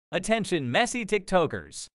Attention messy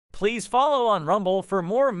TikTokers. Please follow on Rumble for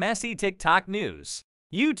more messy TikTok news.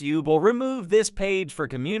 YouTube will remove this page for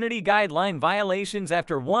community guideline violations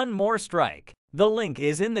after one more strike. The link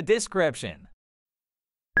is in the description.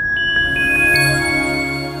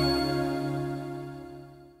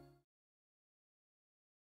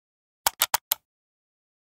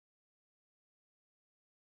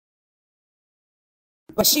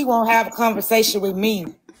 But she won't have a conversation with me.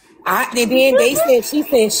 And then she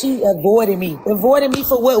said she avoided me. Avoided me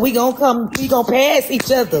for what? We gonna pass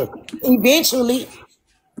each other eventually.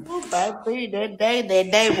 Baby, that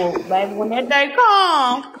day will, baby, when that day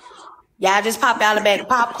come, y'all just pop out a bag of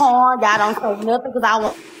popcorn. Y'all don't say nothing because I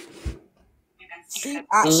was.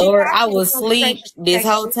 Lord, I was asleep this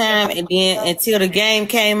whole time, and then until the game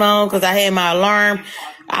came on, because I had my alarm,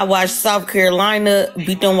 I watched South Carolina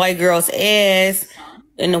beat them white girls' ass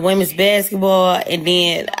in the women's basketball, and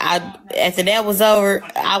then after that was over,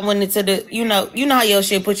 I went into the, you know how your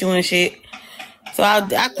shit put you in shit. So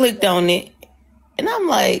I clicked on it, and I'm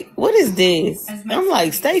like, what is this? And I'm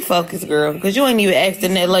like, stay focused, girl, because you ain't even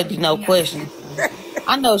asking that lady no question.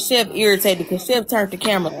 I know Chef irritated because Chef turned the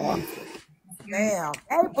camera on. Damn,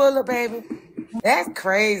 hey, Bullet, baby. That's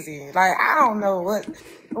crazy. Like, I don't know what.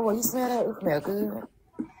 Oh, you smell that? It smell good.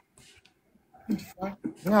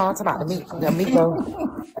 No, I'm talking about the meat. The meat, though.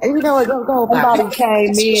 Hey, you know what? Go. Somebody came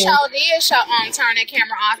in. She sure did turn that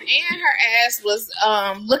camera off, and her ass was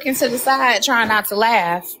looking to the side, trying not to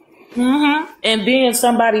laugh. And then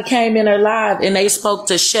somebody came in her live and they spoke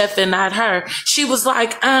to Chef and not her. She was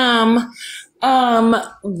like,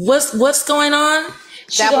 what's going on?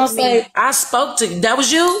 She gonna say, I spoke to you. That was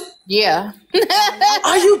you? Yeah.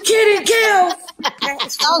 Are you kidding, Kel? I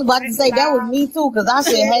was about to say that was me too, because I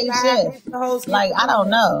said, hey, Chef. Like, I don't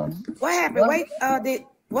know. What happened? Wait,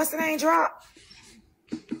 what's the name drop?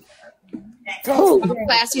 Who?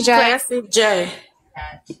 Classy J. Classy J.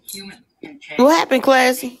 What happened,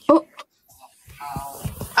 Classy?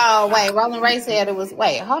 Oh, wait, Rolling Ray said it was,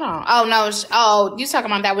 wait, hold on. Oh, no, you talking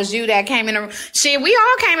about that was you that came in the room. Shit, we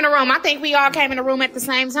all came in the room. I think we all came in the room at the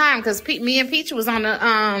same time, because me and Peach was on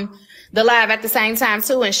the live at the same time,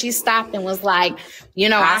 too, and she stopped and was like,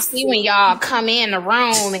 I see when y'all come in the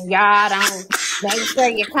room and y'all don't make sure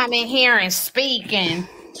you come in here and speak, and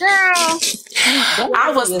girl.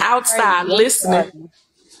 I was outside listening.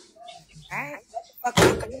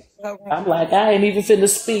 I'm like, I ain't even finna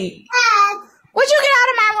speak. Would you get out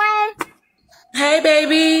of my room? Hey,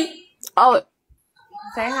 baby. Oh,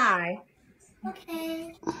 say hi.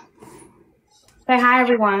 Okay. Say hi,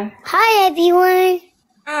 everyone. Hi, everyone.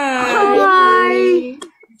 Hi.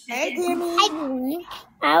 Hey, Kimmy. Hi, everyone.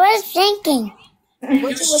 I was thinking. What you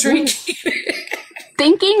was drinking?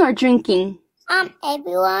 Thinking or drinking?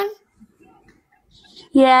 Everyone.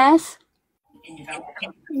 Yes. Thinking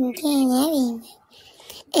everything.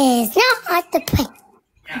 It's not hard to play.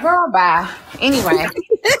 Girl, bye. Anyway.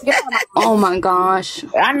 Oh my gosh.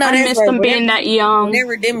 I know I that's missed right. them being that young.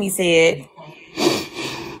 Whatever Demi said.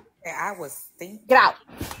 I was thinking. Get out.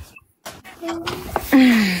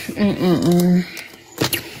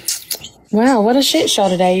 Well, what a shit show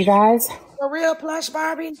today, you guys. For real, Plush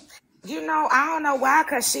Barbie. I don't know why,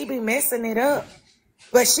 because she be messing it up.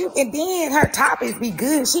 But and then her topics be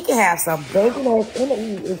good. She can have some baby ass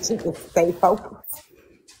interviews if she can stay focused.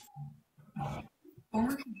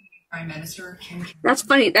 That's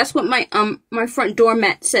funny. That's what my front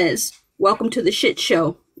doormat says. Welcome to the shit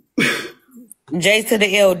show. J to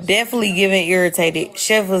the L definitely giving irritated.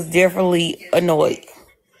 Chef was definitely annoyed.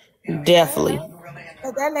 Definitely.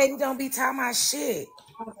 But that lady don't be talking my shit.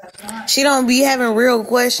 She don't be having real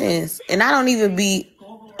questions. And I don't even be,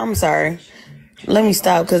 I'm sorry. Let me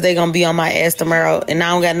stop, because they gonna be on my ass tomorrow. And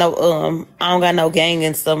I don't got no gang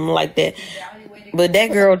and something like that. But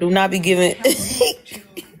that girl do not be giving.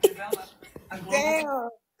 Damn.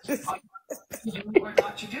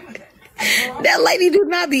 That lady do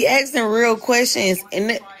not be asking real questions.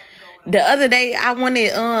 And the other day, I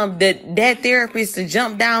wanted that therapist to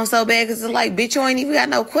jump down so bad, because it's like, bitch, you ain't even got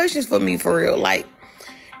no questions for me for real. Like,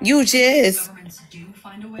 you just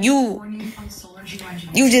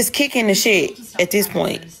kicking the shit at this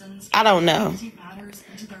point. I don't know.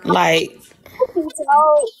 Like,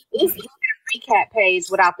 It's a recap page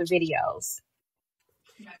without the videos.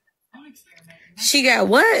 she got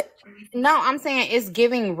what? No, I'm saying it's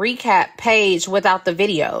giving recap page without the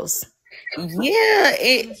videos. Yeah,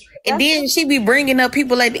 and then she be bringing up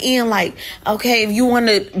people at the end like, okay, if you want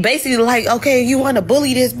to, basically like, okay, if you want to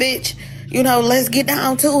bully this bitch, let's get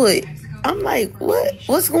down to it. I'm like,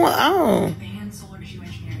 what's going on?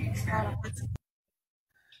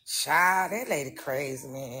 Child, that lady crazy,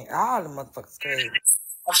 man. All the motherfuckers crazy.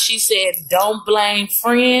 She said, "Don't blame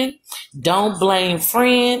friend, don't blame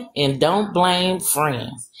friend, and don't blame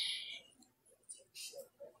friend."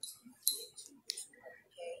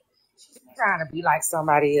 Trying to be like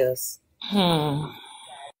somebody else.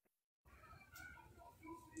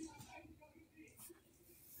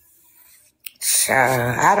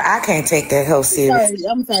 I can't take that whole serious.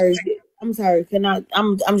 I'm sorry. Can I?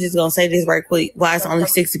 I'm just gonna say this right quick. Why it's only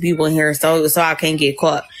 60 people in here, so I can't get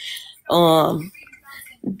caught.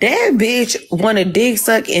 That bitch wanna dick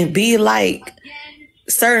suck and be like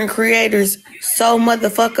certain creators so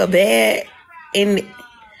motherfucker bad, and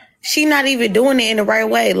she not even doing it in the right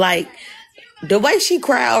way. Like the way she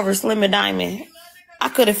cried over Slim and Diamond, I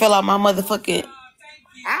could have fell out my motherfucking.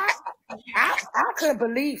 I couldn't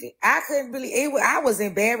believe it. I couldn't believe it. I was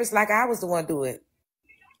embarrassed like I was the one doing it.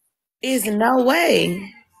 Is no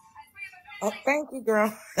way. Oh, thank you,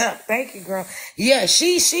 girl. Thank you, girl. Yeah,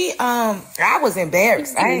 I was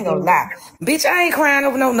embarrassed. I ain't gonna lie. Bitch, I ain't crying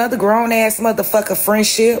over no another grown ass motherfucker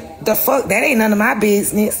friendship. The fuck? That ain't none of my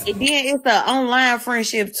business. And then it's an online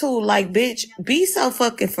friendship too. Like, bitch, be so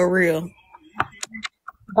fucking for real.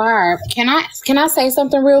 Barb, can I say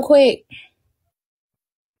something real quick?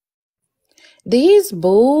 These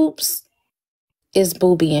boobs is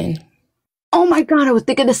boobieing. Oh my God, I was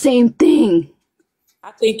thinking the same thing.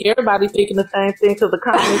 I think everybody thinking the same thing because the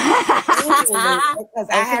comments. Because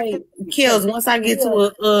I have kills once I get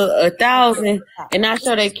to 1,000 and I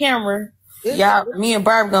show that camera, y'all, me and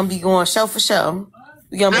Barb gonna be going show for show.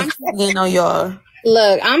 We gonna be getting on y'all.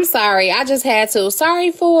 Look, I'm sorry. I just had to.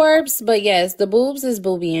 Sorry, Forbes, but yes, the boobs is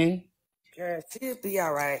boobieing. Girl, she'll be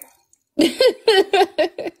all right.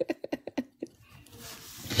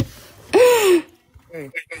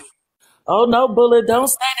 Oh no, Bullet! Don't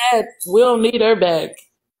say that. We don't need her back.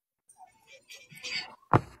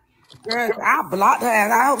 Girl, I blocked her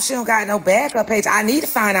ass. I hope she don't got no backup page. I need to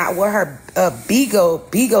find out what her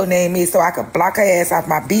Bigo name is so I can block her ass off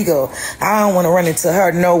my Bigo. I don't want to run into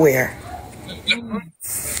her nowhere.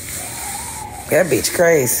 That bitch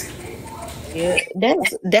crazy. Yeah,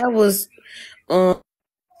 that was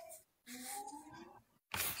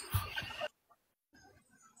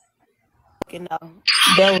you know,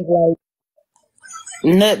 that was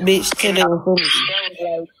like nut bitch to the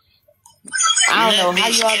infinity. I don't know how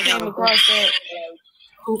y'all came across that.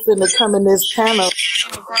 Who finna come in this panel?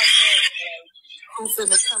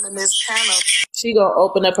 She gonna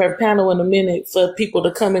open up her panel in a minute for people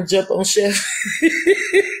to come and jump on Chef.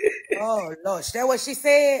 Oh Lord, is that what she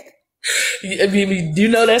said? I mean, you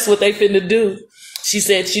know that's what they finna do. She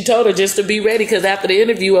said she told her just to be ready because after the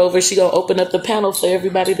interview over, she gonna open up the panel for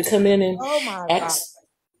everybody to come in and ask.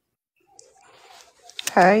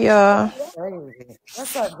 Hey y'all.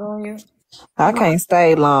 What's up, Junior? I can't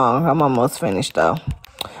stay long. I'm almost finished though.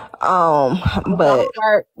 But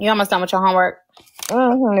you almost done with your homework.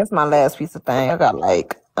 It's my last piece of thing. I got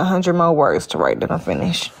like 100 more words to write that I'm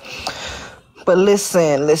finished. But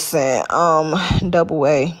listen, Double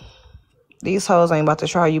A. These hoes ain't about to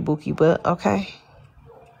try you, Bookie, but okay.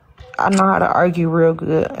 I know how to argue real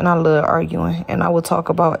good, and I love arguing, and I will talk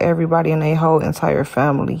about everybody in their whole entire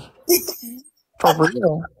family. For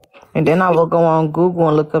real. And then I will go on Google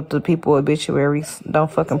and look up the people obituaries. Don't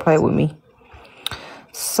fucking play with me.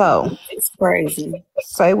 So, it's crazy.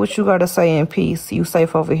 Say what you gotta say in peace. You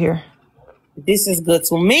safe over here. This is good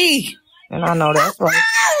to me. And I know that's right.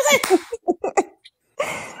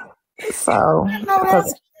 So,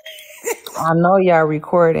 I know y'all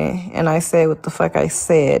recording, and I said what the fuck I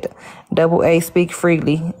said. Double A, speak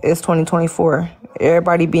freely. It's 2024.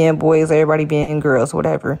 Everybody being boys, everybody being girls,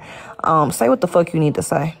 whatever. Say what the fuck you need to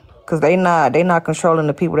say. Cause they not controlling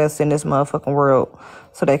the people that's in this motherfucking world,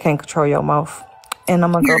 so they can't control your mouth. And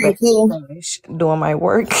I'm gonna go back to finish doing my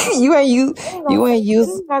work. You ain't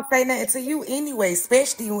gonna say nothing to you anyway,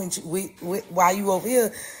 especially while you over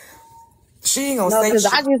here. She ain't gonna say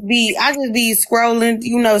shit. I just be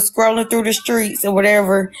scrolling through the streets or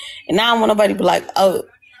whatever, and I don't want nobody to be like, oh,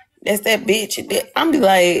 that's that bitch. I'm be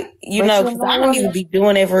like, cause I don't even be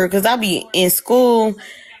doing that for, cause I be in school.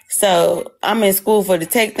 So I'm in school for the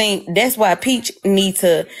tech thing. That's why Peach need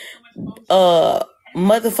to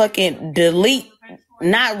motherfucking delete,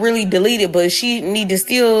 not really delete it, but she need to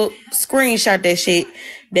still screenshot that shit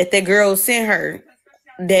that girl sent her.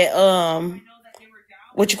 That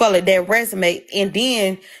that resume, and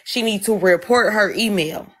then she need to report her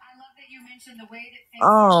email.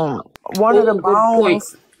 One of the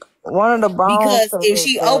bones. Because if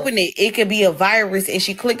she open it, it could be a virus, and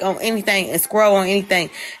she click on anything and scroll on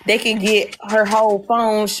anything, they can get her whole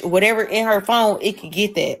phone, whatever in her phone, it can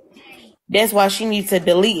get that. That's why she needs to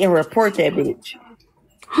delete and report that bitch.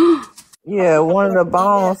 Yeah, one of the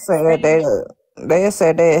bones said they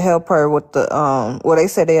said they'd help her with the well, they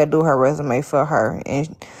said they'd do her resume for her,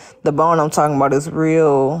 and the bone I'm talking about is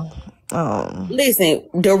real. Listen,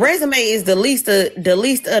 the resume is the least of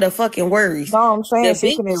the fucking worries. No, I'm saying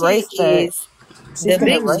she can erase that. The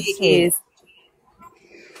big shit is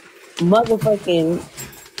motherfucking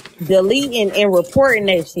deleting and reporting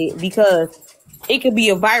that shit, because it could be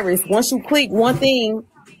a virus. Once you click one thing,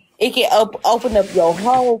 it can open up your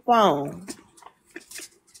whole phone.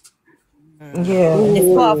 Yeah,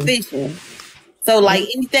 it's called phishing. So like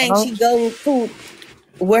anything she goes to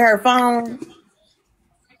with her phone,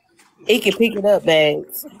 it can pick it up,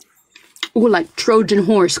 bags. Ooh, like Trojan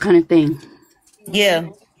horse kind of thing. Yeah.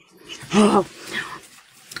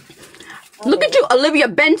 Look at you, Olivia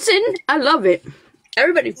Benson. I love it.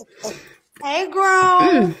 Everybody. Hey,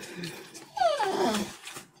 girl.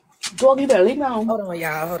 Dog, you better leave me alone. Hold on,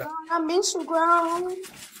 y'all. Hold on. I miss you, girl.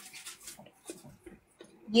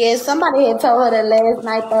 Yeah, somebody had told her that last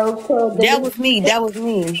night though. That was me. That was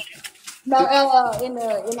me. No, in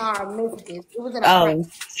our messages. It was in our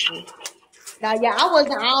messages. Now, yeah, I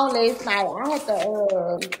wasn't on last night. I had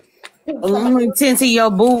to tend to your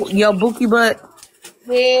bookie butt.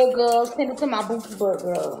 Yeah, girl, send it to my bookie butt,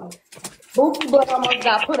 girl. Bookie butt almost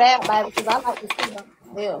got put out, baby, because I like to see them.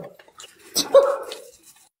 Yeah.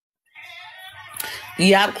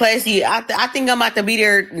 Yeah, classy. I think I'm about to be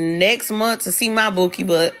there next month to see my bookie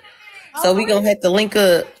butt. So we gonna have to link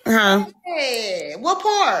up, huh? Yeah. What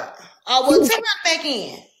part? Oh, well, take that back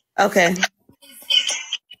in. Okay.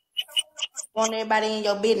 Want everybody in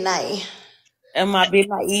your midnight. And my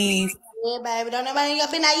midnight Eve. Yeah, baby. Don't everybody in your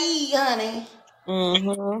midnight Eve, honey.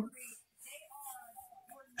 Mm-hmm.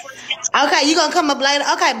 Okay, you gonna come up later?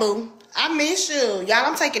 Okay, boo. I miss you. Y'all,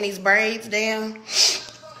 I'm taking these braids down.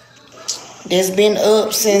 It's been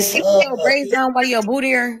up since your braids down while your booty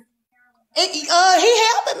here. He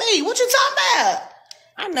helping me. What you talking about?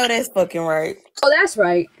 I know that's fucking right. Oh, that's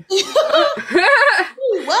right.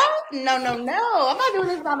 What? No. I'm not doing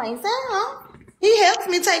this by myself. He helps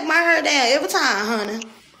me take my hair down every time, honey.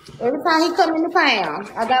 Every time he come into town,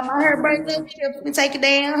 I got my hair braided up. He helps me take it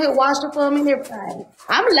down. He'll wash it for me and everything.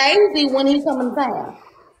 I'm lazy when he come into town.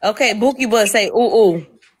 Okay, bookie butt say ooh.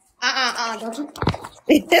 Don't you?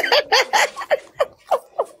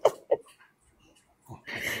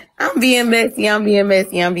 I'm being messy.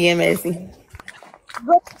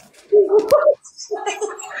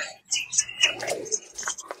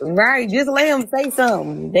 Right, just let him say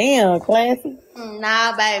something. Damn, classy.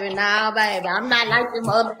 Nah, baby. I'm not like them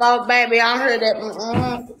other folks, baby. I heard that.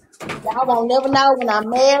 Y'all won't never know when I'm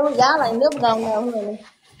married. Y'all ain't never gonna know, honey.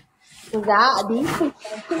 Cause these people,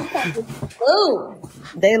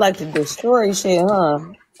 they like to destroy shit, huh?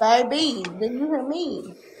 Baby, did you hear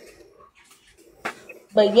me?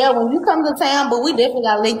 But yeah, when you come to town, but we definitely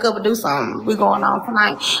gotta link up and do something. We going on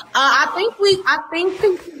tonight. I think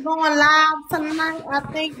Peach going live tonight. I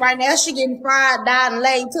think right now she getting fried, dyed, and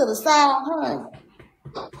laid to the side, huh?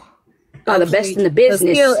 Oh, the best in the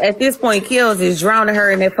business. Kill, at this point, Kills is drowning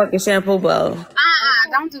her in that fucking shampoo bowl.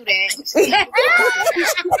 Don't do that.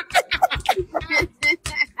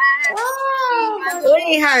 We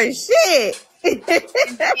ain't heard shit.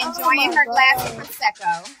 Enjoying her glass of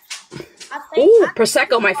Prosecco. Ooh,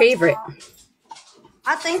 Prosecco, my favorite.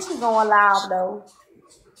 I think she's going live though.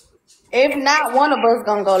 If not, one of us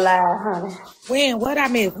gonna go live, honey. When? What I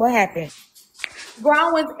missed? What happened?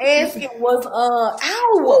 Brown was asking was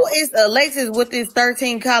who is Alexis with this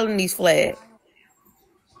 13 colonies flag?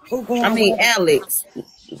 Alex.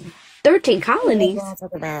 13 colonies.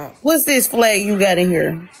 What's this flag you got in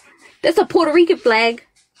here? That's a Puerto Rican flag.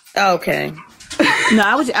 Okay. No,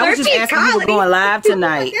 I was just asking who was going live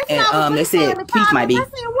tonight, and they said Peach might be.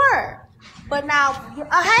 But now,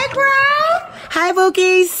 hey girl. Hi,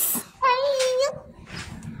 Bookies. Hey.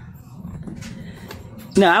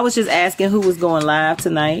 No, I was just asking who was going live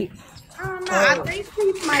tonight. I think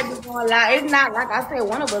Peach might be going live. It's not like I said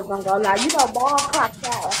one of us gonna go live. You know, ball clocked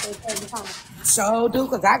out after a certain time. So do,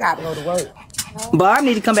 because I gotta go to work. Barb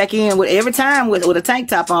need to come back in with every time with a tank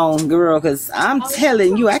top on, girl, because I'm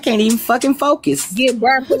telling you, I can't even fucking focus. Get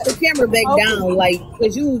Barb, put the camera back down, like,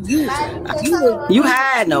 because you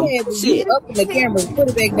hide no shit. Up in the camera, put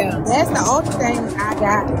it back down. That's the only thing I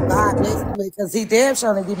got God listening to, because he damn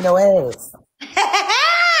sure didn't give me no ass.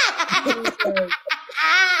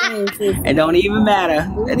 It don't even matter.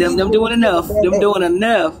 Them doing enough. Them doing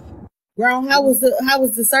enough. Girl, how was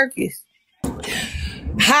the circus?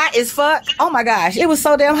 Hot as fuck. Oh my gosh, it was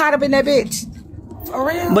so damn hot up in that bitch. For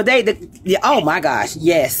real? But oh my gosh,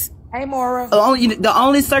 yes. Hey, Maura. The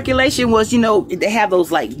only circulation was, they have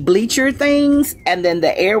those like bleacher things, and then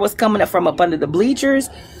the air was coming up from up under the bleachers.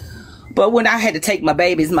 But when I had to take my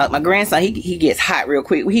babies, my grandson, he gets hot real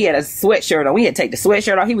quick. He had a sweatshirt on. We had to take the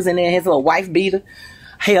sweatshirt off. He was in there in his little wife beater.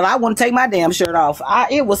 Hell, I want to take my damn shirt off.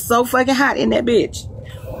 It was so fucking hot in that bitch.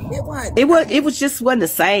 It was just wasn't the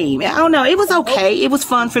same. I don't know. It was okay. It was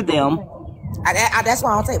fun for them. That's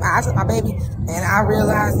why I don't take my baby, and I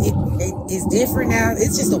realized it's different now.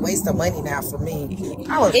 It's just a waste of money now for me.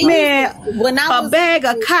 A bag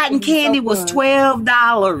of cotton candy was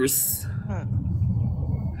 $12.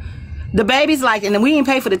 The baby's like, and we didn't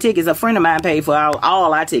pay for the tickets. A friend of mine paid for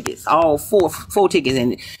all our tickets, all four tickets.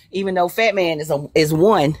 And even though Fat Man is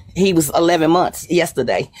one, he was 11 months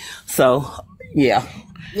yesterday. So, yeah.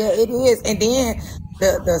 Yeah, it is. And then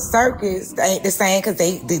the circus ain't the same because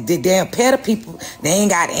the damn pet people, they ain't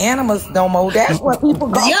got animals no more. That's what people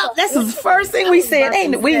go. Yeah, that's the first thing we said.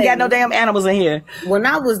 We ain't got no damn animals in here. When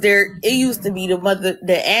I was there, it used to be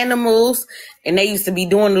the animals, and they used to be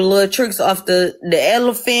doing the little tricks off the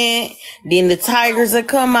elephant. Then the tigers would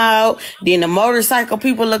come out. Then the motorcycle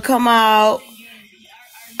people would come out.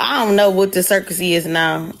 I don't know what the circus is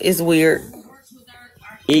now. It's weird.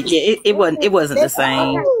 It wasn't the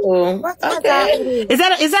same. Okay. Is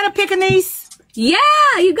that a Pekingese? Yeah,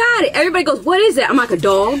 you got it. Everybody goes, what is it? I'm like, a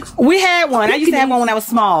dog. We had one. I used to have one when I was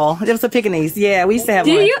small. It was a Pekingese. Yeah, we used to have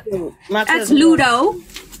one. Do you? That's Ludo.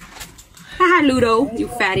 Hi, Ludo, you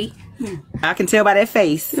fatty. I can tell by that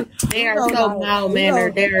face. They are so mild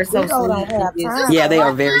mannered. They are so sweet. Yeah, they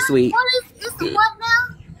are very sweet. It's the what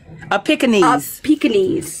now? A Pekingese. A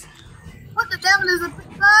Pekingese. What the devil is a pig?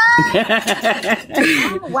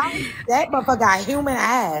 Why that motherfucker got human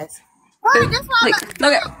eyes?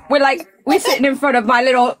 We're sitting in front of my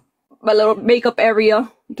little makeup area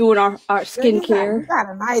doing our skincare. You got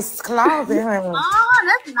a nice closet, honey.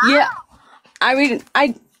 Oh, that's nice. Yeah, I mean,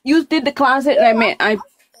 did the closet, and I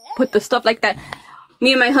put the stuff like that.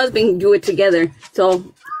 Me and my husband do it together,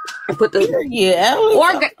 so I put the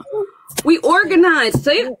we organize.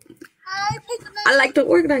 See, I like to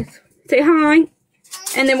organize. Say hi.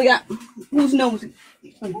 And then we got, who's nosy?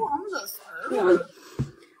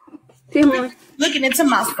 Looking into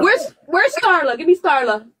my stuff. Where's Starla? Give me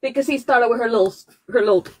Starla. They can see Starla with her little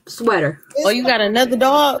sweater. Oh, you got another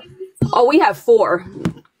dog? Oh, we have 4.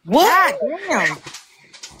 What? Damn.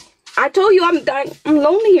 I told you I'm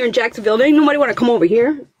lonely here in Jacksonville. Ain't nobody want to come over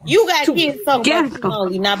here. You got kids so much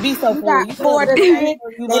lonely. Now be so you got 4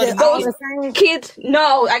 the same. Kids?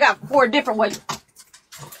 No, I got 4 different ones.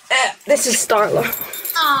 This is Starla.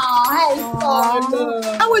 Oh, hey,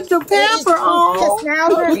 Starla. I went to pamper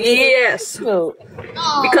on. Yes.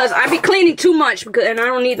 Because I be cleaning too much, and I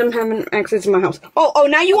don't need them having access to my house. Oh,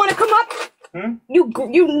 now you want to come up?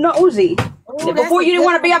 You nosy. Before you didn't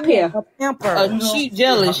want to be up here. She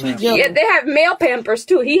jealous. Yeah, they have male Pampers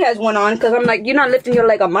too. He has one on because I'm like, you're not lifting your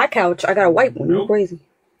leg on my couch. I got a white one. You're crazy.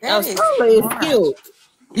 That is cute.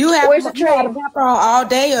 You have a pamper on all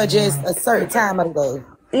day or just a certain time of the day?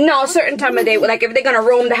 No, a certain time of day. Like if they're gonna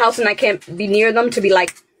roam the house and I can't be near them, to be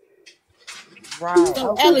like. Right.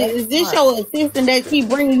 So Ellie, is this your assistant that keep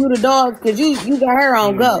bringing you the dogs? Cause you got her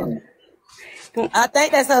on go. I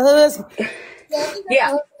think that's her husband.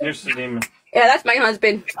 Yeah. Here's the demon. Yeah, that's my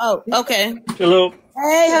husband. Oh, okay. Hello.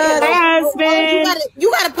 Hey, husband.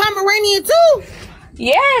 You got a Pomeranian too?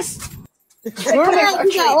 Yes. Girl,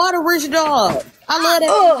 you got all the rich dogs. I love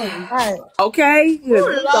that. Right. Okay.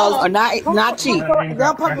 Dogs are not cheap.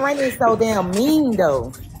 Them Pomeranians so damn mean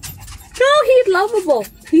though. No, he's lovable.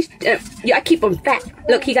 He's I keep him fat.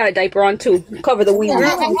 Look, he got a diaper on too. Cover the wheels.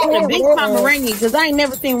 A big Pomeranian, because I ain't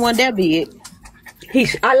never seen one that big.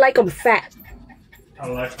 I like him fat. I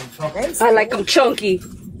like them chunky. I like him chunky,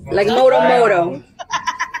 like Moto.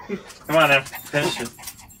 Come on now, finish it.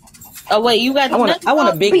 Oh wait, you got. I want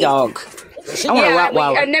a big dog. I want a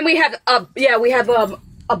Rottweiler. And then we have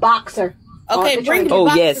a boxer. Okay, bring the boxer.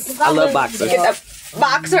 boxer. Yes, I love boxers. The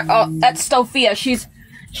boxer. Oh, that's Sophia. She's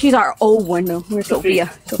our old one though. Where's Sophia?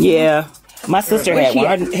 Yeah, my sister had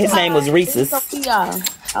one. His name was Reese's. Sophia.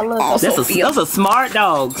 I love Sophia. Those are smart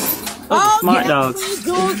dogs. Smart dogs.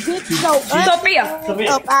 Sophia.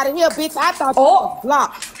 Up out of here, bitch. I thought you was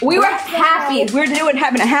blocked. We were happy. We were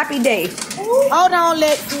having a happy day. Hold on,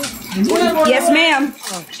 Lexi. Yes, ma'am.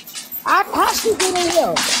 How she get in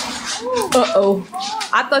here?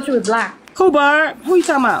 I thought you was black. Who, Barb? Who you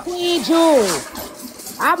talking about? Queen Jewel.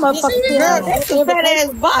 I'm a fucking girl. That's a fat ass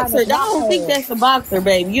boxer. I don't think that's a boxer,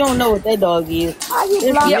 baby. You don't know what that dog is. How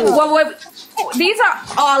you block? Yeah, These are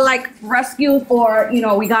all like rescues, or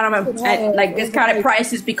we got them at like discounted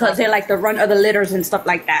prices because they're like the run of the litters and stuff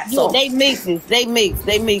like that. So they mix up. Well,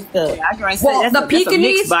 the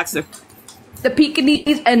Pekingese boxer. The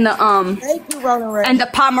Pekingese and the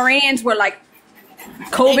Pomeranians were like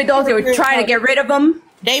COVID dolls. They were trying to get rid of them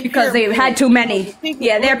because they had too many.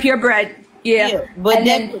 Yeah, they're purebred. Yeah, but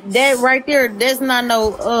that right there, that's not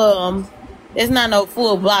no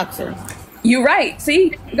full boxer. You're right.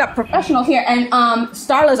 See, we got professionals here, and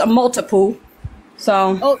Starla's a multiple.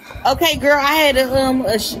 So okay, girl, I had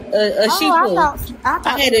a Shih Tzu.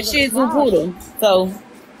 I had a Shih Tzu poodle, so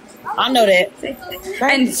I know that.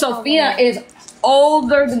 And Sophia is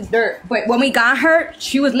older than dirt, but when we got her,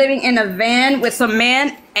 she was living in a van with some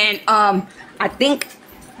man, and I think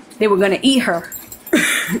they were gonna eat her.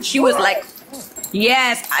 She was like,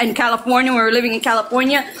 yes, in California. We were living in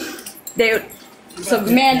California.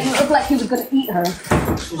 Some man looked like he was gonna eat her.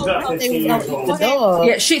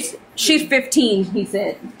 Yeah, she's 15. He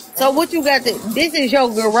said. So what you got? This is your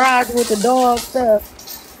garage with the dog stuff.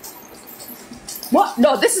 What?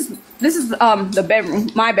 No, this is the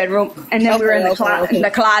bedroom, my bedroom, and then we were in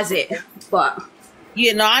the closet. But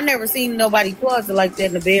yeah, no, I never seen nobody closet like that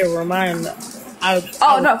in the bedroom.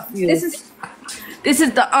 This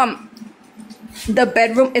is the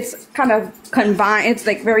bedroom. It's kind of confined. It's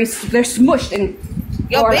like they're smushed and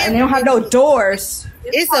they don't have no doors.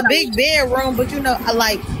 It's a big bedroom, but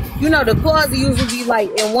the closet usually be like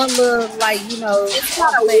in one little it's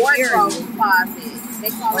not a wardrobe closet. They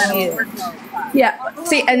call it a wardrobe closet. Yeah.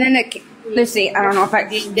 See, and then let's see. I don't know if I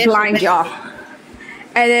blind y'all.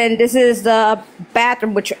 And then this is the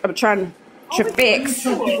bathroom, which I'm trying to fix.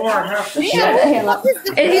 And he's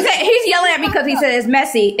yelling at me because he said it's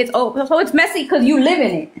messy. So it's messy because you live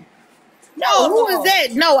in it. No, who is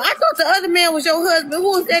that? No, I thought the other man was your husband.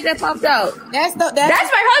 Who is that popped out? That's my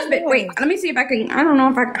husband. Wait, let me see if I can. I don't know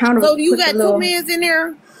if I can count. So you got two men in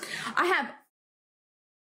there? I have.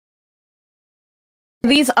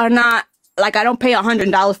 These are not like I don't pay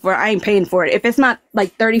 $100 for it. I ain't paying for it. If it's not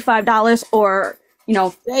like $35 or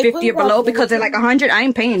 50 or below because they're like 100, I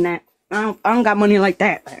ain't paying that. I don't got money like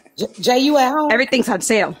that. Jay, you at home? Everything's on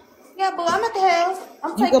sale. Yeah, but I'm at the house.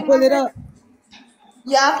 I'm you can pull it up.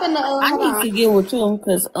 Yeah, I need to get with you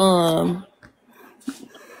because I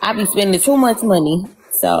be spending too much money.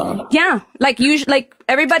 So yeah, like usually, like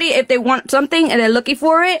everybody, if they want something and they're looking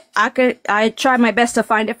for it, I try my best to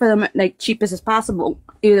find it for them like cheapest as possible.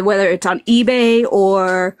 Either whether it's on eBay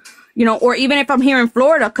or or even if I'm here in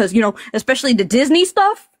Florida, because especially the Disney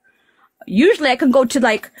stuff. Usually I can go to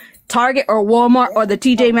like Target or Walmart or the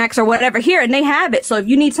TJ Maxx or whatever here, and they have it. So if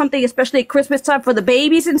you need something, especially at Christmas time for the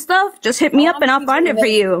babies and stuff, just hit me up and I'll find it for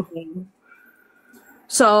you.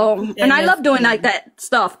 So, and I love doing like that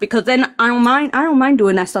stuff because then I don't mind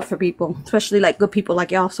doing that stuff for people, especially like good people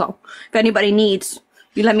like y'all. So if anybody needs,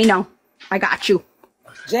 you let me know. I got you.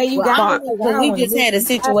 Jay, you got it. We just had a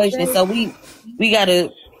situation, so we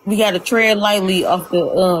gotta tread lightly off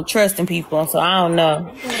the trusting people. So I don't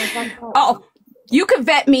know. Oh. You can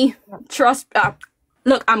vet me. Trust.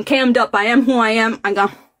 Look, I'm cammed up. I am who I am. No,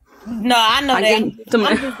 I know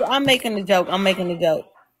that. I'm making a joke.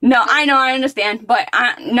 No, I know. I understand. But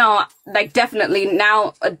definitely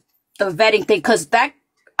now the vetting thing. Because I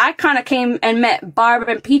kind of came and met Barb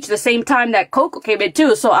and Peach the same time that Coco came in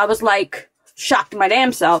too. So I was like shocked my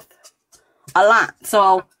damn self a lot.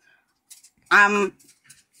 So I'm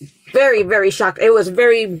very, very shocked. It was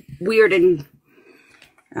very weird and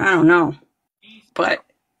I don't know.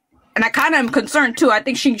 And I kind of am concerned too. I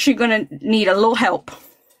think she's gonna need a little help,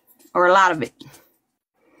 or a lot of it.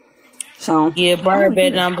 So yeah, Barb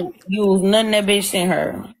better not use nothing that bitch in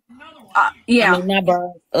her. Yeah, I mean, not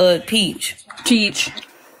Barb. Peach.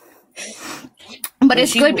 But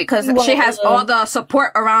it's good because she has all the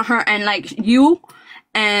support around her, and like you,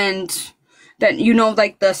 and that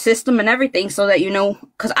like the system and everything, so that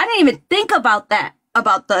because I didn't even think about that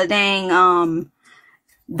about the dang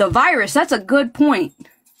the virus. That's a good point.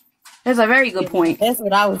 That's a very good point. That's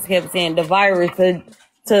what I was kept saying. The virus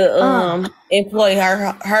to employ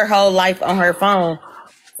her whole life on her phone.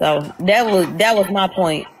 So that was my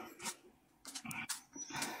point.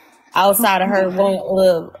 Outside of her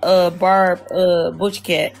one Barb Butch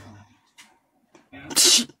Cat.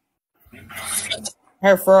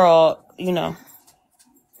 Her frog,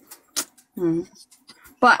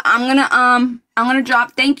 But I'm gonna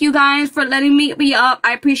drop. Thank you guys for letting me be up.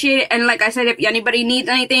 I appreciate it. And like I said, if anybody needs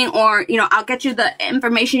anything, or I'll get you the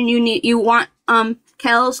information you want,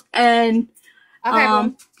 Kels, and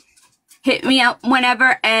hit me up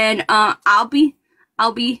whenever. And I'll be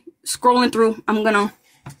scrolling through. I'm gonna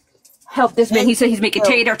help this man. He said he's making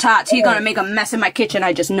tater tots. He's gonna make a mess in my kitchen.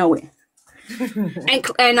 I just know it.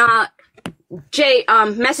 and Jay,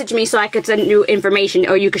 message me so I could send you information,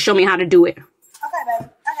 or you can show me how to do it. Okay, babe.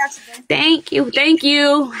 I got you, babe. Thank you. Thank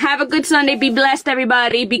you. Have a good Sunday. Be blessed,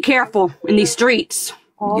 everybody. Be careful in these streets.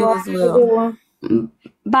 You as well.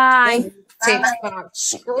 Bye. TikTok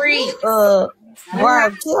street.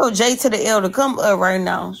 Right, tell Jay to the L to come up right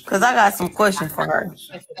now, cause I got some questions for her.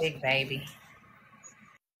 That's a big baby.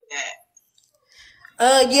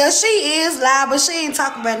 Yeah, she is live, but she ain't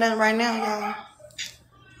talking about nothing right now, y'all.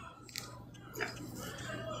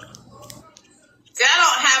 See, I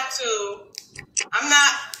don't have to. I'm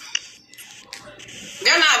not.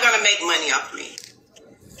 They're not gonna make money off me.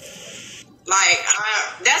 Like,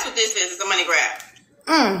 that's what this is. It's a money grab.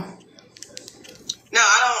 No,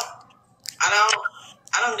 I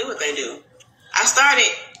don't do what they do. I started.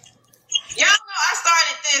 Y'all know I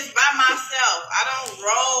started this by myself. I don't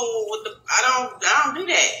roll with the. I don't do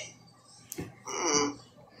that.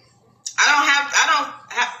 I don't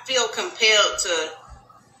feel compelled to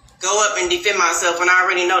go up and defend myself when I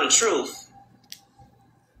already know the truth.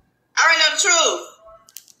 I already know the truth.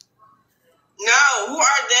 No,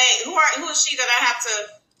 who is she that I have to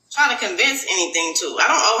try to convince anything to? I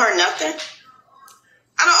don't owe her nothing.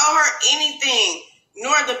 I don't owe her anything,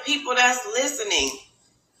 nor the people that's listening.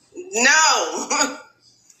 No.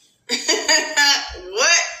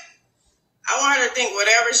 What? I want her to think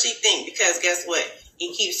whatever she thinks, because guess what?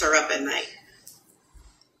 He keeps her up at night.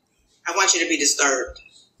 I want you to be disturbed.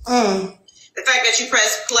 The fact that you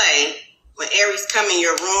press play when Aries come in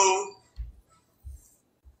your room,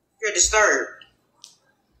 you're disturbed.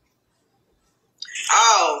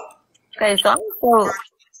 Oh. Okay, so I'm so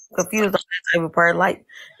confused on that type of part. Like,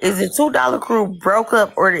 is the $2 crew broke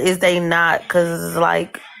up, or is they not? Because it's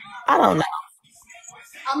like, I don't know.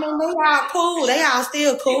 I mean, they all cool. They all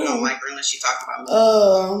still cool. You don't like her unless she talking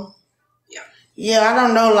about me. Yeah, I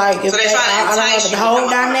don't know, like, if So they, I don't know the whole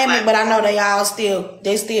dynamic, but I know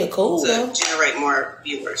they still cool. To generate more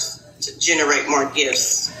viewers, to generate more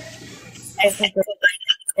gifts.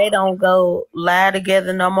 They don't go lie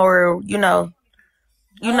together no more, you know,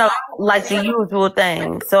 like the usual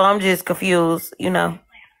thing. So I'm just confused, I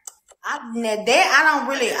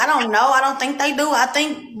don't know. I don't think they do. I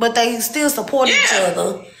think, but they still support each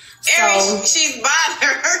other. Aries, she's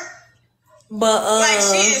bothered. But like,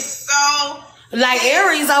 she is so. Like,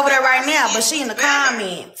 Aries over there right now, but she in the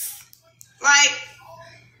comments. Like,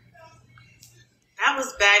 that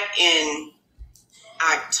was back in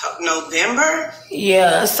November.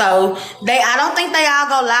 Yeah, so I don't think they all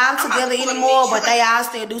go live together anymore, but they all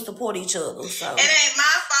still do support each other. So it ain't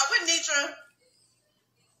my fault. What Nitra?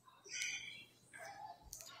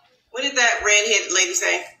 What did that redhead lady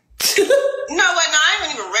say? No, I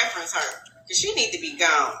ain't even reference her, because she need to be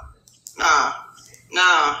gone. Nah.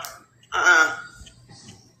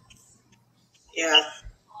 Yeah.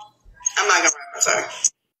 I'm not gonna reference her.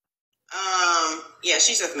 Yeah,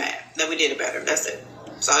 she's just mad that we did it better. That's it.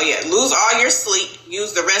 So yeah, lose all your sleep.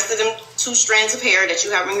 Use the rest of them 2 strands of hair that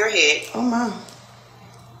you have in your head. Oh my.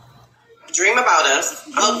 Dream about us.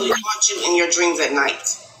 I hope we haunt you in your dreams at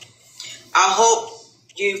night. I hope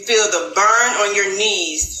you feel the burn on your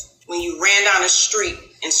knees when you ran down the street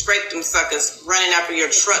and scraped them suckers running after your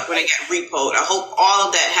truck when it got repoed. I hope all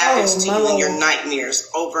of that happens to you in your nightmares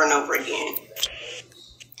over and over again.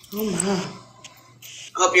 Oh my.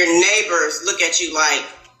 I hope your neighbors look at you like,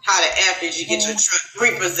 how the F did you get your truck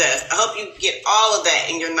repossessed? I hope you get all of that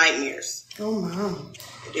in your nightmares. Oh my.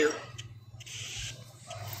 I do.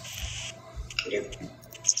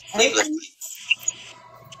 Sleepless.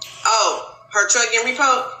 Oh, her truck getting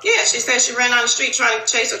repoed? Yeah, she said she ran down the street trying to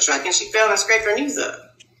chase her truck and she fell and scraped her knees up.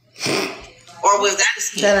 Or was that a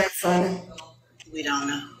scheme? That ain't funny. We don't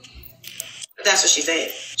know. But that's what she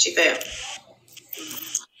said. She fell.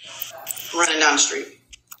 Running down the street.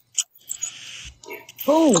 Yeah.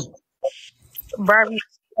 Who? Barbie.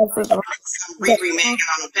 Some Riri man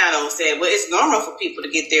got on the panel and said, well, it's normal for people to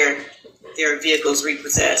get their vehicles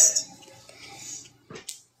repossessed.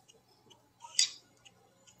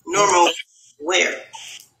 Normal where?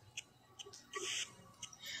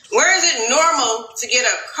 Where is it normal to get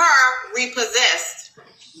a car repossessed?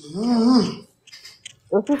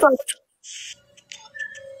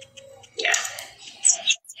 Yeah.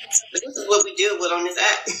 But this is what we deal with on this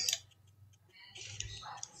app.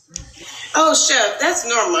 Oh, Chef, that's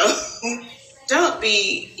normal. Don't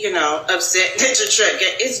be, upset that your truck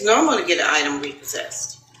it's normal to get an item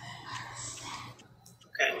repossessed.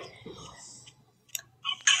 Okay.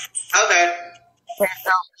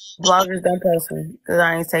 Bloggers don't post me because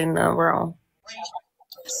I ain't saying nothing wrong.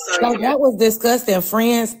 So So that was discussed in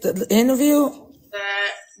Friends the interview.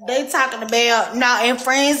 They talking about in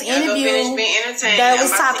Friends interview. They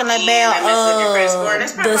was talking about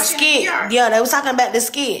the skit. Yeah, they was talking about the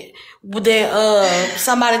skit. That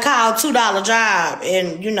somebody called $2 job,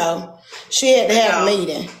 and she had to have a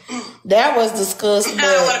meeting. That was discussed. I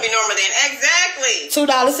don't want to be normal then. Exactly.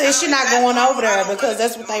 $2 says she's not going over there because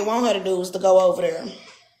that's what they want her to do is to go over there.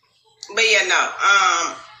 But yeah,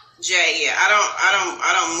 no. Jay, yeah, I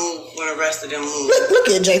don't move when the rest of them move. Look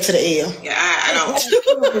at Jay to the L. Yeah, I don't.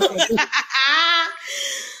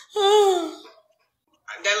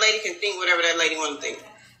 That lady can think whatever that lady want to think.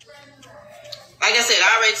 Like I said,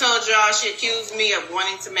 I already told y'all she accused me of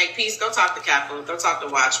wanting to make peace. Go talk to Capital. Go talk to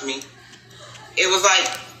Watch Me. It was like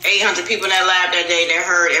 800 people in that lab that day that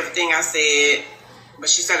heard everything I said. But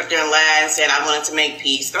she sat up there and lied and said I wanted to make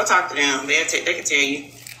peace. Go talk to them. They can tell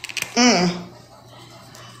you.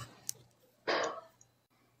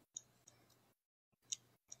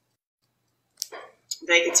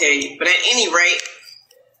 They can tell you. But at any rate,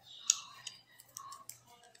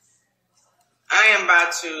 I am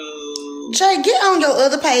about to... Jay, get on your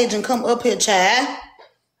other page and come up here, child.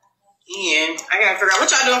 Yeah, I gotta figure out what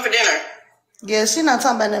y'all doing for dinner. Yeah, she's not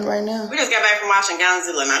talking about nothing right now. We just got back from watching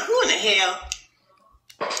Godzilla. Now, who in the hell?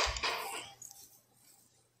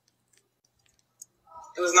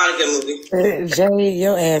 It was not a good movie. Jay,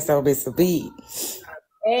 your ass over be so beat.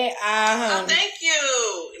 Oh, thank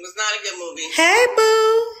you. It was not a good movie. Hey,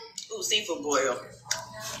 boo. Ooh, seafood boil.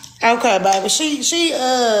 Okay, baby.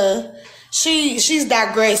 She's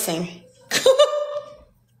digressing.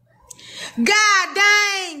 God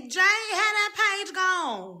dang, Jay, how that page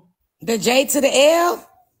gone? The J to the L?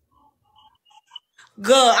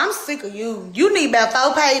 Girl, I'm sick of you. You need about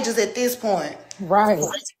 4 pages at this point. Right.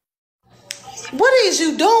 What is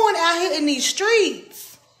you doing out here in these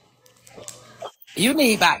streets? You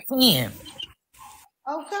need about 10.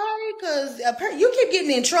 Okay, because you keep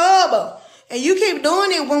getting in trouble. And you keep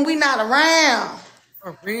doing it when we not around.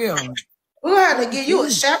 For real. We'll have to give you a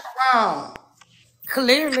chaperone.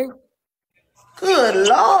 Clearly. Good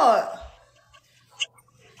Lord.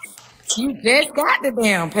 You just got the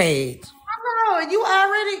damn page. I know. You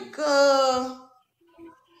already good.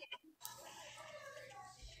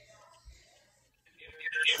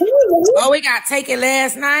 Oh, we got taken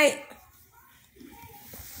last night.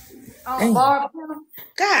 Barbecue.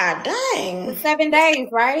 God dang. 7 days,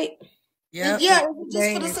 right? Yep. Yeah,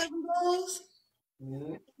 just for the 7 days.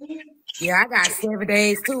 Yeah, I got 7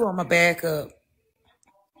 days too on my backup.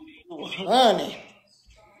 Oh, honey.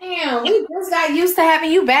 Damn, we just got used to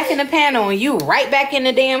having you back in the panel and you right back in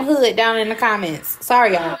the damn hood down in the comments.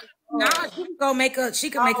 Sorry, y'all. No, she can go make a. She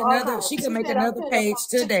can make another. She can make another page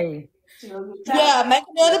today. Yeah, make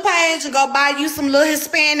another page and go buy you some little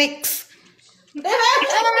Hispanics.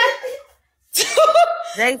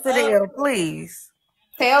 Jay to the L, please.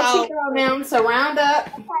 Tell Chico and them to round up.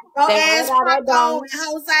 Go ask Franco and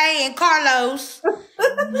Jose and Carlos.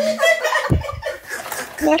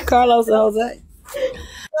 Not Carlos and Jose.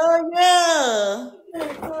 Oh yeah.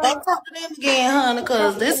 Don't talk to them again, honey,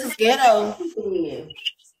 because this is ghetto.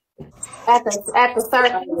 At the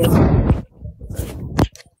circus.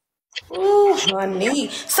 Ooh, honey.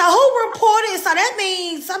 So who reported? So that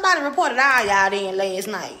means somebody reported all y'all then last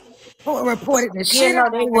night. Who reported the shit? Yeah, no,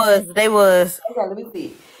 they was. Okay, let me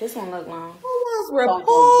see. This one look long. Who was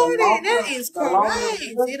reported? That is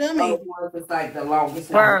crazy. I mean, It's like the longest.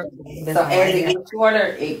 Burn. So as it gets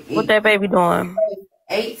shorter, What that baby doing?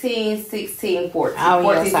 18, 16, 14. Oh, yeah,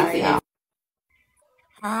 14, sorry, 16. y'all.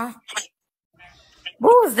 Huh? Who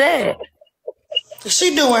was that?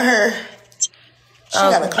 she doing her. She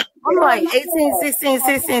got a I'm like 18, 16,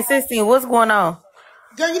 16, 16. What's going on?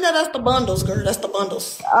 girl, you know that's the bundles, girl. That's the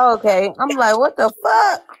bundles. Okay. I'm like, what the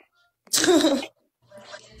fuck?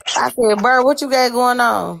 I said, Bird, what you got going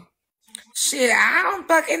on? Shit, I don't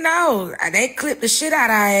fucking know. They clipped the shit out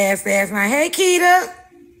of our ass last night. Hey, Keita.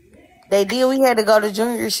 They did. We had to go to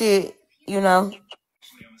junior shit, you know.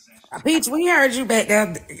 Peach, we heard you back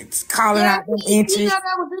there calling out them inches. You know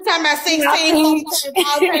that was you talking about 16.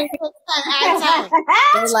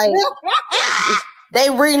 They like, they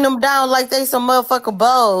reading them down like they some motherfucking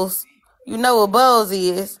balls. You know what balls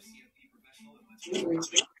is.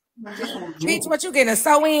 Peach, what you getting, a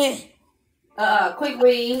sew in? Quick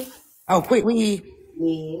weave. Oh, quick weave.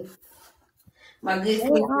 Weave. My good Hey,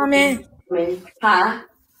 sweet Almond. Huh?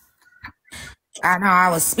 I know, I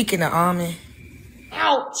was speaking to Almond.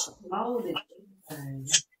 Ouch.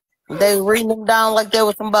 They reading them down like they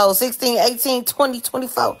was some balls. 16, 18, 20,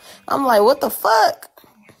 24. I'm like, what the fuck?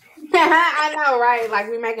 I know, right? Like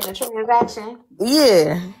we making a transaction.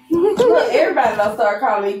 Yeah. Look, everybody don't start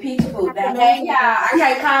calling me Peachy Poo. Now, hey y'all, I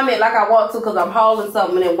can't comment like I want to because I'm holding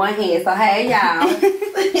something in one hand. So hey y'all.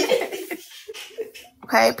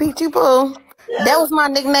 Hey, Peachy Poo. That was my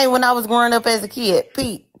nickname when I was growing up as a kid.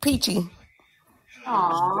 Peachy.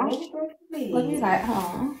 Aww. Look at that,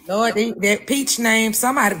 huh? Lord, that Peach name,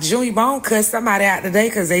 somebody, Junior Bone cussed somebody out today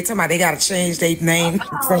because they talking about they got to change their name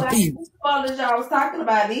from Peach. That y'all was talking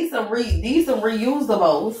about, these some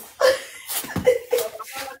reusables.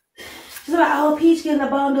 She's like, oh, Peach getting the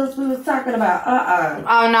bundles we was talking about.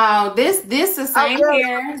 Oh no, this the same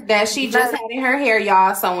hair that she just had in her hair,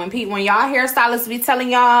 y'all. So when y'all hairstylists be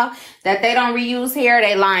telling y'all that they don't reuse hair,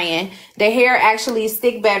 they lying. The hair actually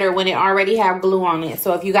stick better when it already have glue on it.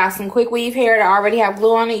 So if you got some quick weave hair that already have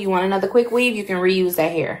glue on it, you want another quick weave, you can reuse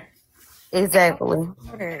that hair. Exactly.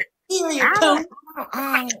 I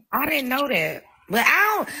didn't know that, but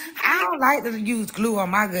I don't like to use glue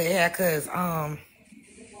on my good hair because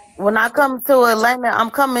when I come to Atlanta,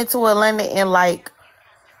 I'm coming to Atlanta in like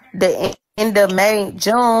the end of May,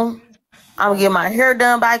 June. I'm getting my hair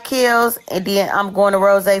done by Kills, and then I'm going to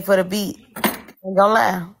Rose for the beat. Ain't gonna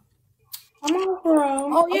lie.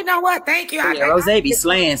 Oh, you know what? Thank you. Yeah, Rose be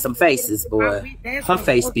slaying some faces, boy. Her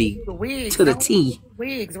face be to the T.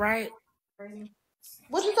 Wigs, right?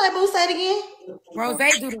 What you say, Boo? Say it again. Rose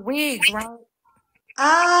do the wigs, right?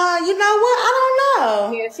 You know what? I don't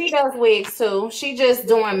know. Yeah, she does wigs too. She just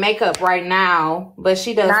doing makeup right now, but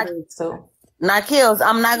she does wigs too. Now, Kills,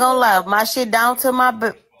 I'm not gonna lie, my shit down to my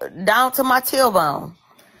tailbone.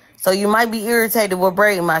 So you might be irritated with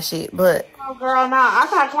braiding my shit, but oh girl, no, I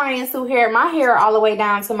got clients who hair my hair all the way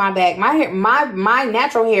down to my back. My hair, my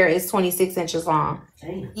natural hair is 26 inches long.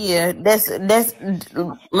 Yeah, that's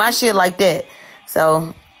my shit like that.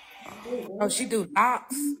 So she do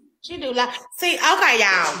locks. She do locks. See, okay,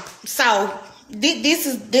 y'all. So this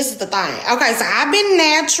is the thing. Okay, so I've been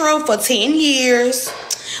natural for 10 years.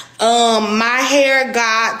 My hair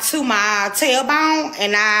got to my tailbone,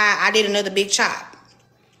 and I did another big chop.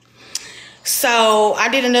 So I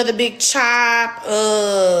did another big chop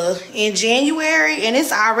in January, and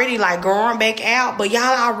it's already like growing back out. But y'all,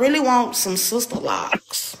 I really want some sister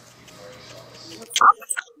locks.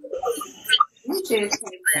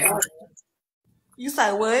 You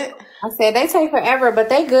say what? I said they take forever, but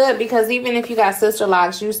they good because even if you got sister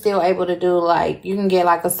locks, you still able to do like you can get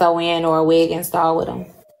like a sew-in or a wig installed with them.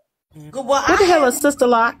 Well, what the hell are sister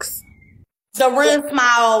locks? The real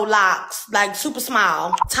small locks, like super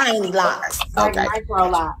small, tiny locks. Like micro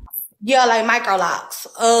locks. Yeah, like micro locks.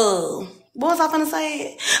 What was I gonna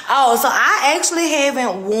say? Oh, so I actually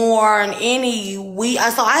haven't worn any wig.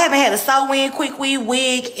 So I haven't had a sew-in quick weave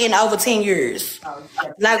wig in over 10 years.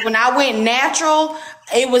 Like when I went natural,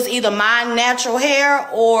 it was either my natural hair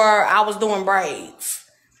or I was doing braids.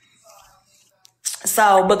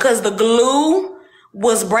 So because the glue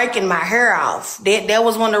was breaking my hair off. That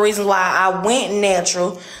was one of the reasons why I went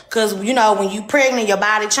natural. Cause you know, when you pregnant, your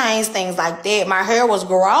body changes, things like that. My hair was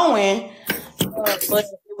growing, but it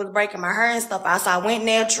was breaking my hair and stuff out. So I went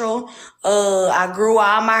natural. I grew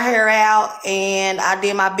all my hair out and I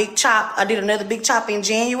did my big chop. I did another big chop in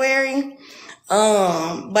January.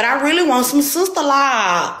 But I really want some sister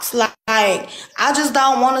locks. Like I just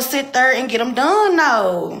don't want to sit there and get them done,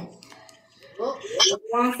 no.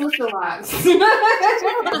 Want sister locks. I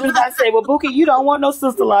was about to say, well, Bookie, you don't want no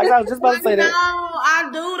sister locks. I was just about to say that. No,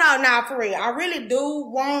 I do though. Now, for real, I really do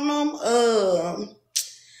want them.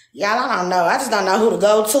 Y'all, I don't know. I just don't know who to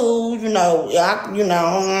go to. You know,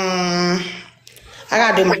 I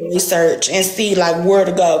gotta do my research and see like where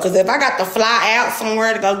to go. Cause if I got to fly out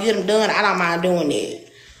somewhere to go get them done, I don't mind doing it.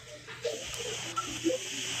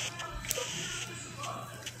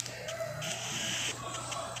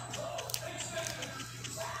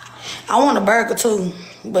 I want a burger too,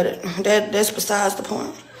 but that's besides the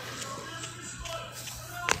point.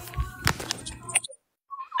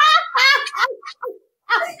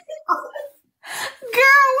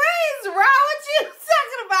 Girl, what is wrong with you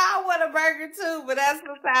talking about? I want a burger too, but that's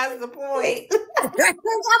besides the point. I'm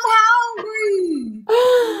hungry.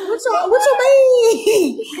 What you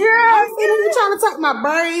mean? Girl, I'm sitting here trying to tuck my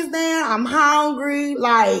braids down. I'm hungry.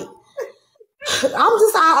 Like, I'm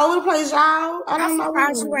just all over the place, y'all. I don't know. How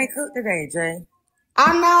you ain't cooked today, Jay?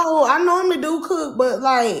 I know. I normally do cook, but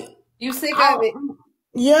like, you sick of it?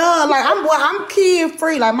 Yeah, like I'm kid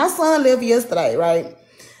free. Like my son left yesterday, right?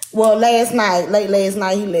 Well, late last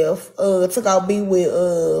night he left. To go be with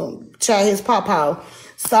his papa.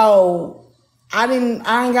 So I ain't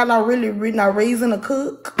got no reason to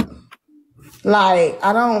cook. Like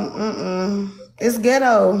I don't. It's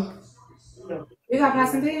ghetto. You got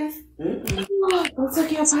pots and pans? Who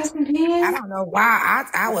took your pots and pans? I don't know why.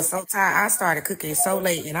 I was so tired. I started cooking so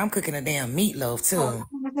late, and I'm cooking a damn meatloaf too.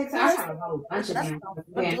 I got a whole bunch of them.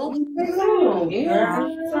 Yeah.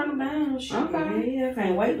 Turn them down. Shit. Okay. Yeah, I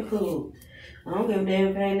can't wait to cook. I don't give a damn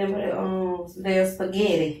if ain't them their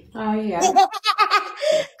spaghetti. Oh yeah.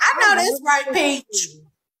 I know that's right, Peach.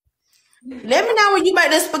 Let me know when you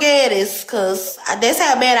make the spaghettis, cause that's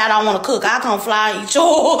how bad I don't want to cook. I come fly and eat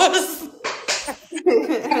yours.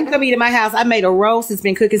 Come eat at my house. I made a roast. It's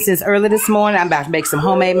been cooking since early this morning. I'm about to make some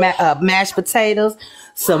homemade mashed potatoes,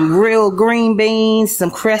 some real green beans,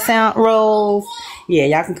 some crescent rolls. Yeah,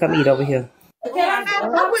 y'all can come eat over here.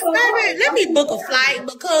 Let me book a flight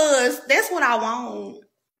because that's what I want.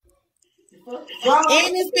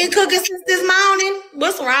 And it's been cooking since this morning.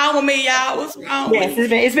 What's wrong with me, y'all? What's wrong? Yes,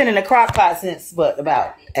 it's been in the crock pot since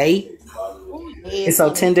about 8. It's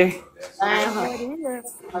so tender.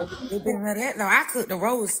 No, I cooked the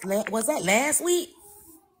roast. Was that last week?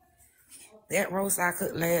 That roast I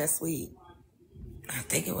cooked last week. I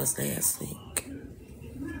think it was last week.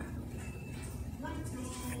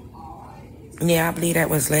 Yeah, I believe that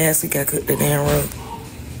was last week I cooked the damn roast.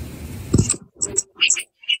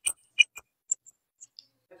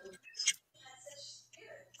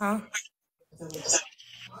 Huh?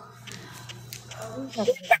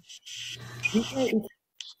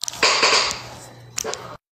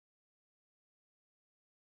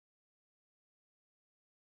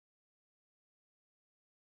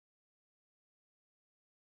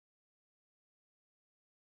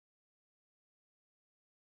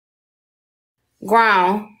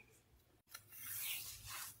 Ground.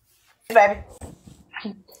 Baby.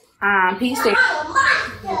 Peace said.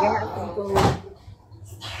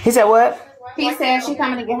 He said what? Peace said she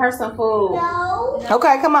coming to get her some food.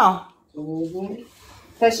 Okay, come on.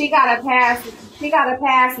 Cause she gotta pass. She gotta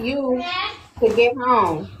pass you to get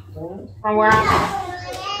home from where I'm at.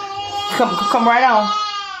 Come right on.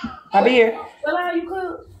 I'll be here. Well, you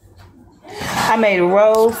cook. I made a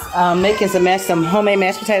roast, making some homemade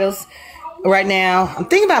mashed potatoes. Right now, I'm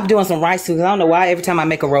thinking about doing some rice too, because I don't know why every time I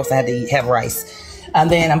make a roast, I have to have rice. And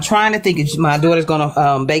then I'm trying to think if my daughter's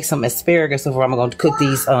gonna bake some asparagus, so I'm gonna cook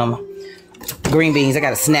these green beans. I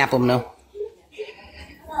gotta snap them though,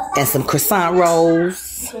 and some croissant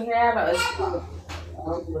rolls.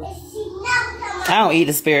 I don't eat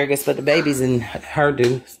asparagus, but the babies and her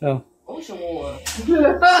do. So.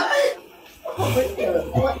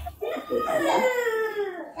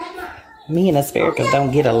 Me and asparagus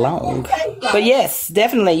don't get along. But yes,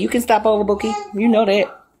 definitely. You can stop over, Bookie. You know that.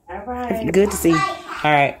 All right. Good to see you.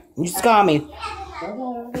 All right. You just call me.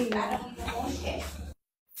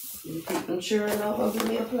 I'm sure enough I'll give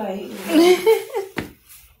me a plate.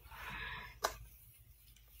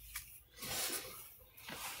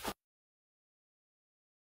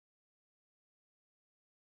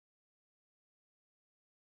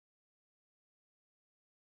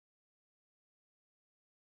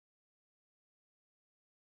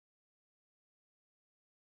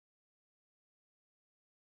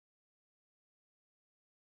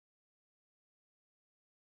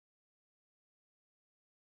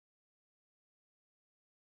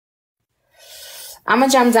 I'm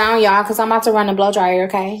gonna jump down, y'all, because I'm about to run the blow dryer,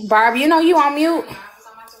 okay? Barb, you know you on mute.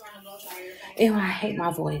 Ew, I hate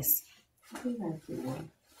my voice.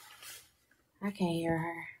 I can't hear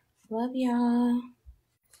her. Love y'all.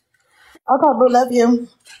 Okay, boo, love you.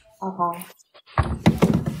 Okay.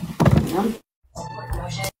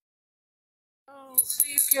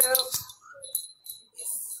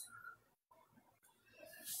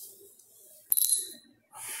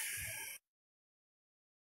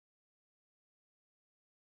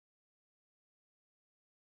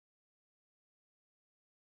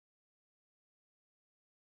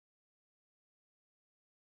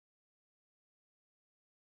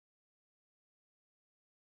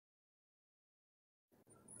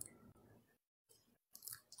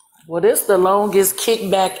 Well, this the longest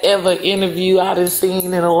kickback ever interview I done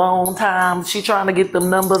seen in a long time. She trying to get them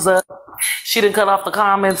numbers up. She done cut off the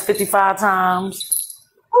comments 55 times.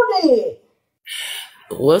 Who did?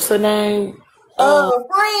 What's her name?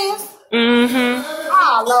 Friends. Mm-hmm.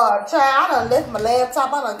 Oh, Lord, child, I done left my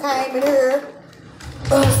laptop. I done came in here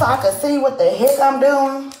so I could see what the heck I'm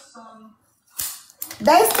doing.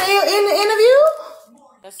 They still in the interview?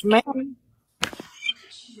 Yes, ma'am.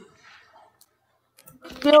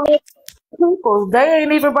 People, they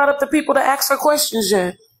ain't even brought up the people to ask her questions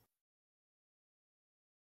yet.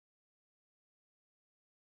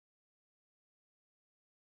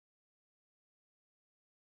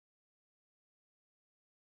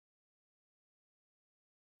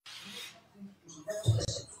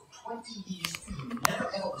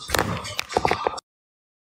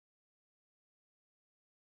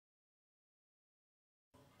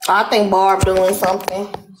 So I think Barb doing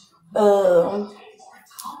something. But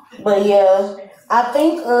yeah, I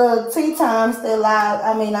think Tea Time still live.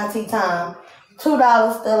 I mean, not Tea Time.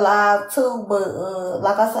 $2 still live too. But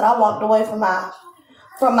like I said, I walked away from my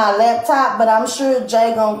laptop. But I'm sure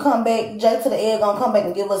Jay gonna come back. Jay to the Egg gonna come back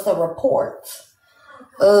and give us a report.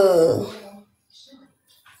 Oh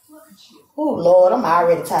Lord, I'm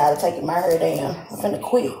already tired of taking my hair down. I'm finna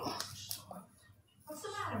quit.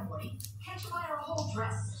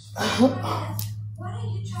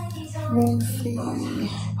 Let's see.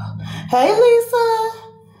 Hey Lisa.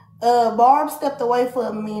 Barb stepped away for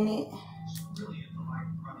a minute.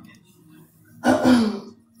 I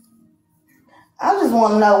just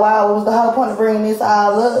want to know why was the whole point of bringing this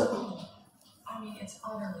all up. I mean, it's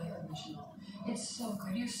utterly original. It's so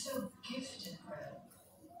good. You're so gifted, Fred.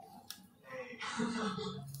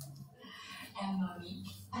 And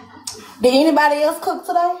Monique. Did anybody else cook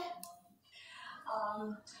today?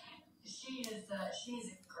 She's a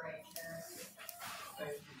great character.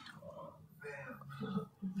 Thank you.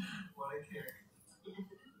 What a character.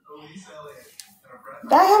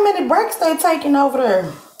 How many breaks they taking over there?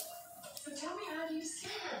 So tell me, how do you see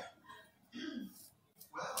her?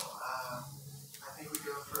 Well, I think we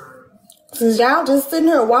go for... Since y'all just sitting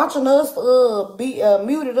here watching us be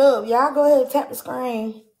muted up, y'all go ahead and tap the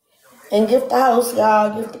screen and gift the house,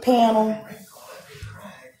 y'all, gift the panel.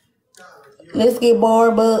 Let's get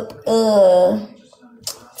Barb up to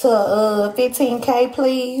 15K,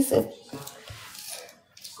 please.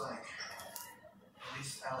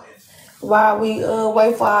 While we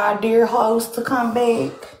wait for our dear host to come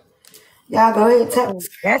back. Y'all go ahead and tap.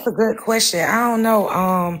 That's a good question. I don't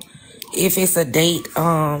know if it's a date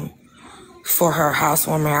for her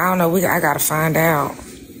housewarming. I don't know. I gotta find out.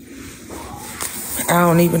 I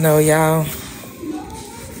don't even know, y'all.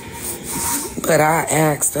 But I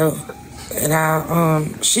asked her,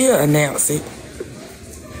 and she'll announce it.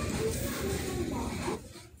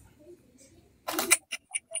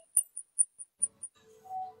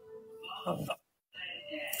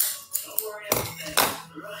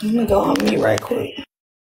 Let me go on mute right quick.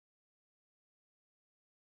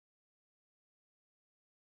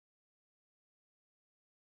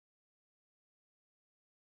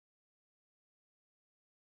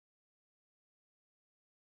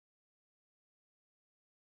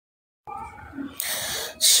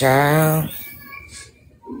 Child.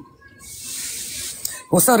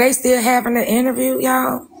 Well, so they still having the interview,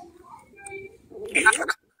 y'all?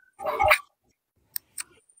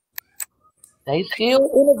 They still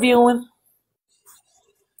interviewing.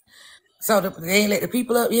 So they ain't let the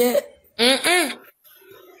people up yet?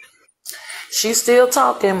 She's still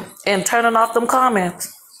talking and turning off them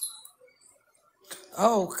comments.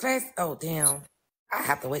 Oh, Class. Oh, damn. I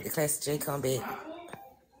have to wait till Class J come back.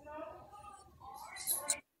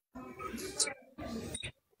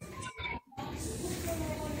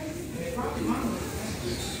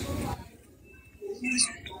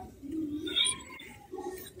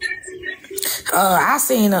 I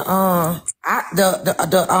seen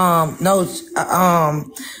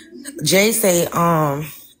Jay say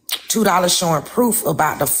 $2 showing proof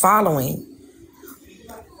about the following.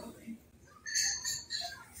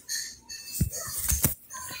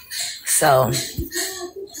 So,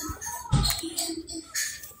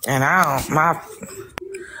 and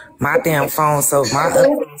my damn phone, so my other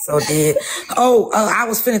phone so dead. I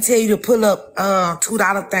was finna tell you to pull up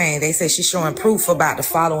 $2 thing. They said she's showing proof about the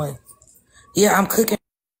following. Yeah, I'm cooking.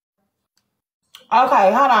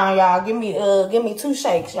 Okay, hold on, y'all. Give me 2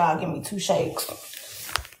 shakes, y'all. Give me 2 shakes.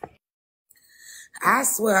 I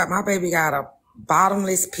swear, my baby got a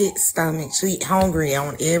bottomless pit stomach. She hungry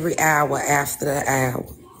on every hour after the hour.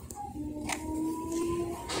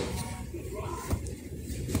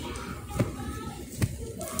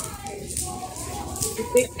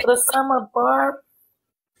 For the summer, Barb.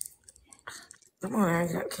 Come on,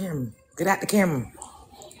 I got the camera. Get out the camera.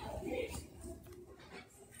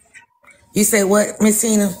 You say what, Miss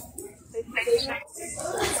Tina?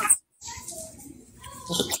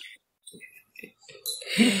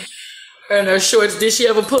 And her shorts, did she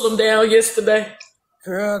ever pull them down yesterday?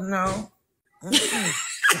 Girl, no.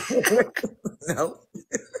 No.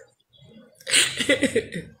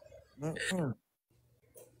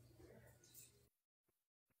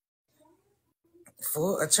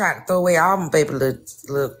 I tried to throw away all my baby little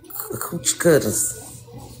coochie cutters.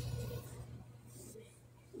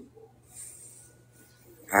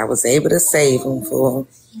 I was able to save them for.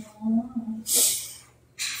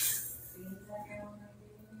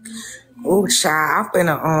 Oh, child, I'm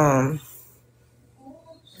finna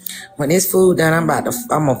when this food done, I'm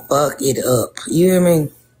gonna fuck it up. You hear me?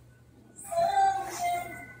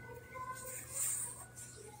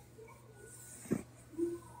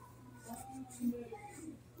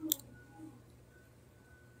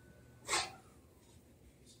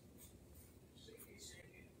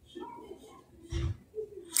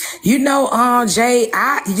 You know, Jay,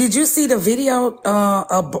 did you see the video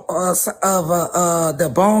of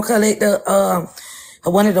the bone collector?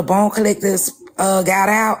 One of the bone collectors got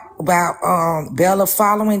out about Bella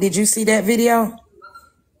following. Did you see that video?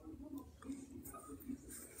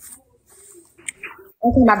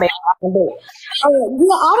 That's my bad. Oh, yeah,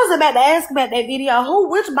 I was about to ask about that video.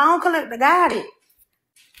 Which bone collector got it?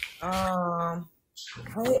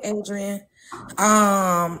 Hey, Adrian.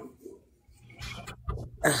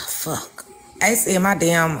 Fuck. I see my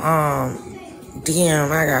damn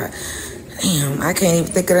DM. I can't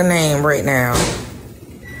even think of the name right now.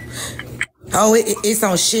 Oh, it's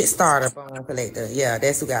on Shit Starter Bone Collector. Yeah,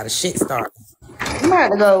 that's who got a Shit Starter. I'm gonna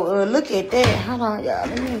have to go look at that. Hold on, y'all.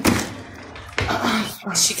 Let me.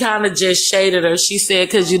 She kind of just shaded her. She said,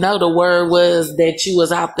 because you know the word was that you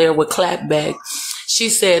was out there with clapback. She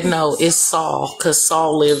said, no, it's Saul, because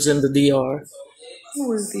Saul lives in the DR.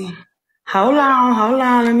 Who is he? Hold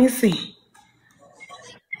on. Let me see.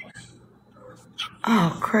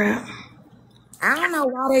 Oh, crap. I don't know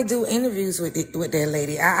why they do interviews with that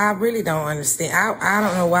lady. I really don't understand. I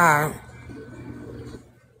don't know why.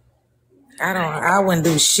 I wouldn't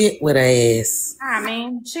do shit with her ass. I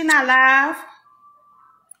mean, she not live.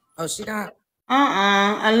 Oh, she not?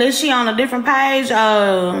 Unless she on a different page.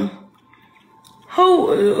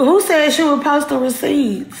 Who said she would post the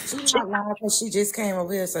receipts? She not live because she just came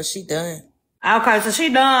over here, so she done. Okay, so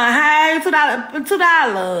she done. Hey,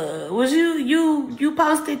 $2. Was you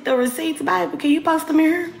posted the receipts, baby? Can you post them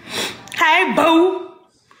here? Hey, boo.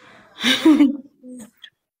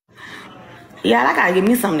 Yeah, I gotta give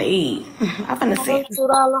me something to eat. I'm finna see.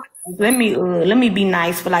 $2. Let me be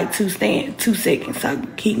nice for like 2 seconds so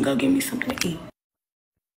he can go give me something to eat.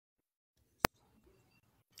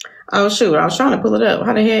 Oh shoot, I was trying to pull it up.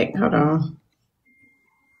 How the heck? Hold on.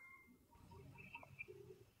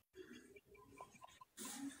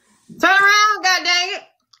 Turn around, god dang it.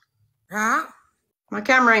 Huh? My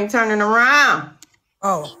camera ain't turning around.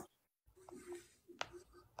 Oh.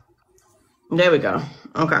 There we go.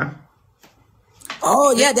 Okay.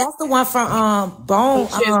 Oh yeah, that's the one from Bone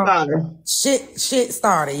Shit Starter. Shit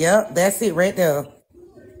Starter. Yep, that's it right there.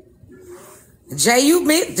 Jay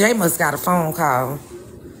must got a phone call.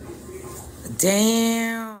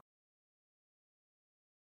 Damn.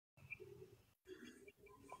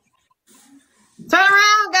 Turn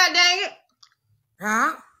around, god dang it.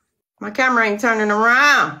 Huh? My camera ain't turning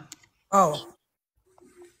around. Oh.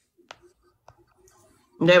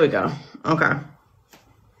 There we go. Okay.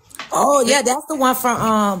 Oh yeah, that's the one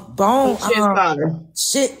from Bone Shit Starter.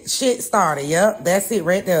 Shit Starter. Yep, that's it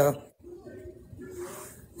right there.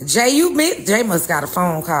 Jay must got a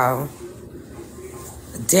phone call.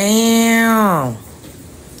 Damn.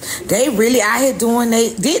 They really out here doing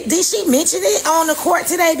did she mention it on the court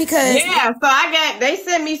today? Because yeah, so they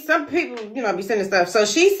sent me, some people, be sending stuff. So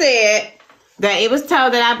she said that it was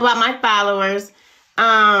told that I blocked my followers.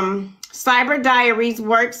 Cyber Diaries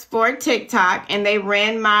works for TikTok, and they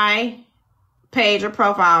ran my page or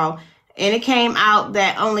profile, and it came out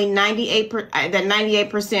that only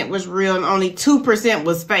 98% was real and only 2%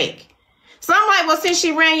 was fake. So I'm like, well, since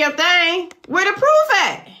she ran your thing, where the proof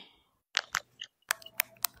at?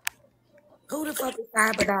 Who the fuck is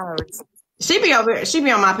Cyber Diaries? She be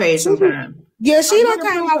on my page sometimes. Yeah, she don't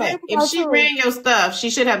kind of like if she ran your stuff, she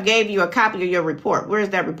should have gave you a copy of your report. Where's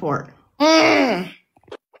that report?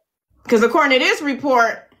 Because according to this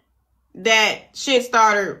report, that Shit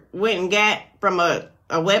Starter went and got from a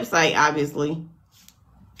website, obviously.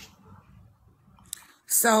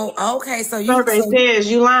 So okay, so survey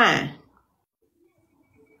says you lying.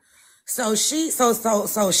 So Shit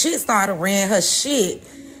Starter ran her shit.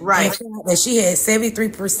 Right. That she had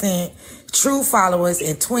 73% true followers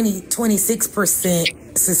and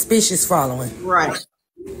 26% suspicious following. Right.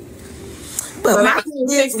 But my thing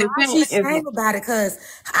is, why she shame about it? Because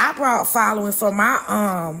I brought following for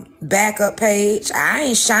my backup page. I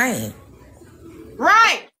ain't shame.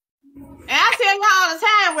 Right. And I tell y'all all the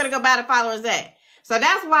time where to go buy the followers at. So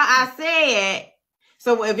that's why I said,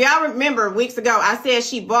 so if y'all remember weeks ago, I said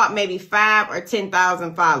she bought maybe 5,000 or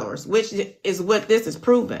 10,000 followers, which is what this is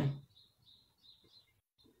proving.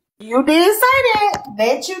 You did say that.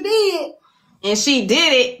 Bet you did. And she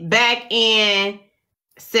did it back in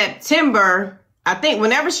September. I think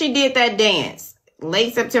whenever she did that dance,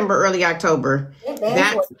 late September, early October,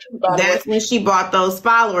 that's when she bought those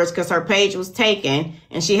followers, because her page was taken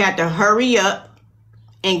and she had to hurry up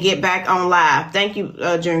and get back on live. Thank you,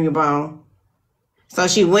 Junior Bone. So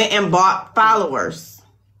she went and bought followers.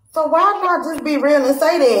 So why not just be real and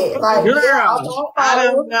say that? Like, girl, I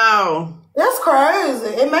don't know. That's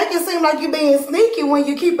crazy. It make it seem like you being sneaky when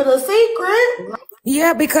you keep it a secret.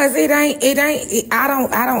 Yeah, because I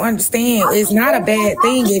don't understand. It's not a bad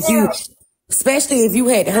thing if you, especially if you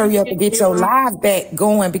had to hurry up and get your live back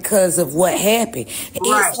going because of what happened.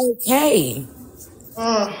 Right. It's okay.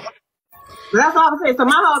 That's all I'm saying. So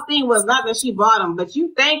my whole thing was not that she bought them, but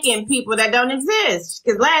you thanking people that don't exist.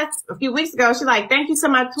 Because a few weeks ago, she like, thank you to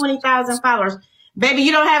my 20,000 followers. Baby,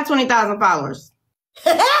 you don't have 20,000 followers.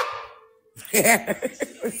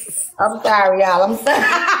 I'm sorry, y'all. I'm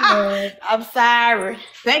sorry. I'm sorry.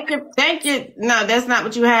 Thank you. No, that's not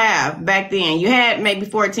what you have back then. You had maybe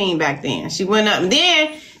 14 back then. She went up. And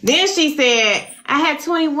then she said, I had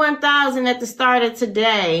 21,000 at the start of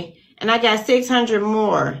today, and I got 600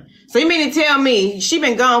 more. So you mean to tell me she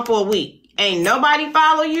been gone for a week? Ain't nobody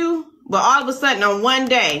follow you? But all of a sudden on one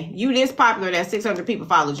day, you this popular that 600 people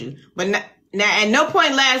followed you. But now at no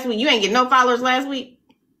point last week, you ain't get no followers last week?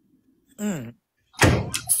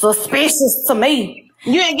 Suspicious to me.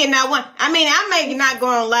 You ain't getting that one. I mean, I may not go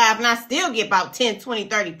on live and I still get about 10, 20,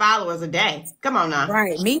 30 followers a day. Come on now.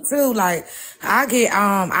 Right. Me too. Like I get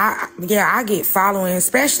following,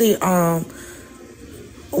 especially I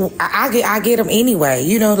get them anyway.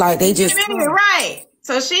 You know, like they just right.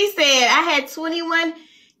 So she said I had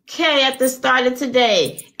 21K at the start of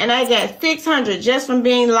today, and I got 600 just from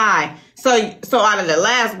being live. So out of the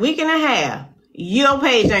last week and a half, your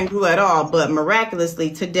page ain't grew at all, but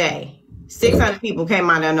miraculously today, 600 people came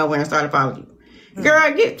out of nowhere and started following you.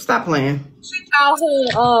 Girl, stop playing. She called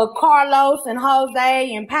her Carlos and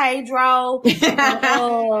Jose and Pedro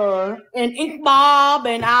and Ink Bob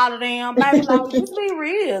and all of them. Baby, like, just be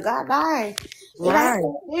real. God dang. Right.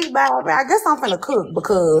 I guess I'm finna cook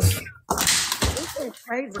because.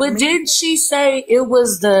 But didn't she say it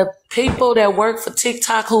was the people that work for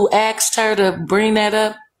TikTok who asked her to bring that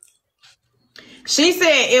up? She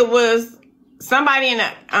said it was somebody in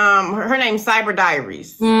her name's Cyber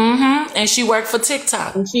Diaries. Mm-hmm. And she worked for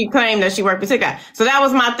TikTok. And she claimed that she worked for TikTok. So that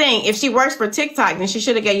was my thing. If she works for TikTok, then she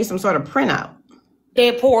should have gave you some sort of printout.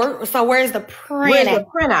 That poor. So where's the printout? Where's the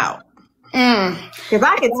printout? Because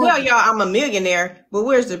I can tell y'all I'm a millionaire, but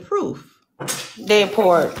where's the proof? That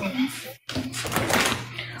poor. I can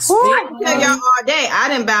tell y'all all day I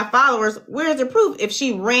didn't buy followers. Where's the proof? If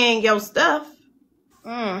she ran your stuff.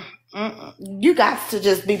 You got to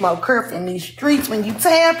just be more careful in these streets when you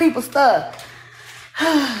tell people stuff.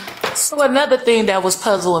 So another thing that was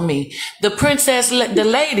puzzling me, the princess, the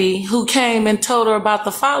lady who came and told her about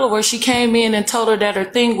the followers, she came in and told her that her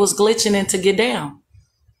thing was glitching and to get down.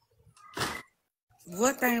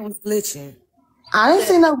 What thing was glitching? I didn't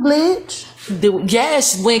see no glitch.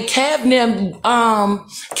 Yes, when Kev them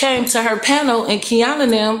came to her panel and Kiana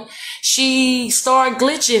them, she started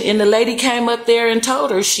glitching, and the lady came up there and told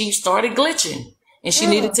her she started glitching and she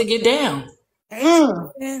needed to get down.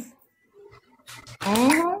 Miss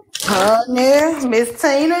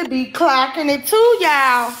Tina be clocking it too,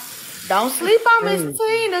 y'all. Don't sleep on Miss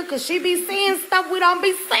Tina, cause she be seeing stuff we don't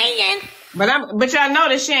be seeing. But y'all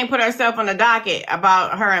notice she ain't put herself on the docket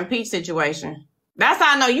about her and Peach situation. That's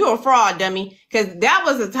how I know you a fraud, dummy. Because that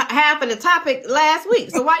was half of the topic last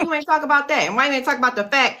week. So why you ain't talk about that? And why you ain't talk about the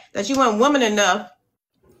fact that you weren't woman enough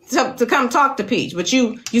to come talk to Peach? But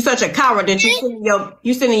you such a coward that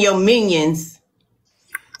you sending your minions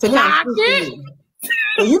to come speak to you.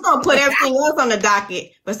 So you gonna put everything else on the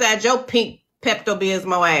docket besides your pink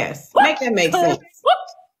Pepto-Bismol ass. Make that make sense.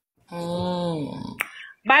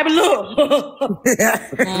 Baby, look.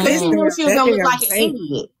 She knew she was gonna look like an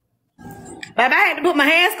idiot. Baby, I had to put my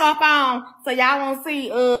hair scarf on so y'all won't see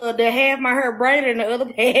the half my hair braided and the other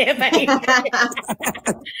half ain't.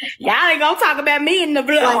 Y'all ain't gonna talk about me in the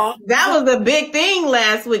vlog. Like, that was the big thing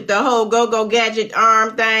last week, the whole go-go gadget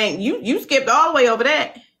arm thing. You skipped all the way over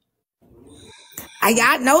that.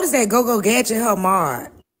 I noticed that go-go gadget her mod.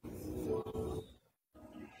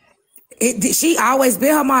 She always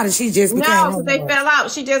been her mod, and she just became her since they mod. fell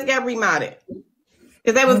out, she just got remodded.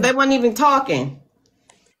 Because they wasn't even talking.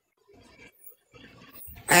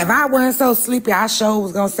 If I wasn't so sleepy, I sure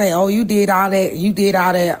was gonna say, "Oh, you did all that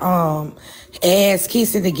ass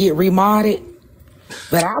kissing to get remodded."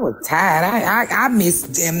 But I was tired. I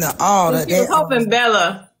missed them all of that. She was hoping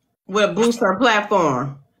Bella would boost her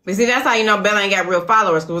platform. But see, that's how you know Bella ain't got real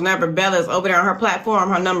followers. Because whenever Bella's over there on her platform,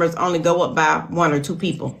 her numbers only go up by 1 or 2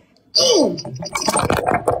 people. Ooh.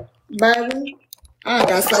 Baby, I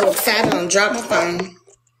got so excited and dropped my phone.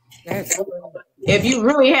 If you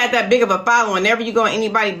really had that big of a following, whenever you go in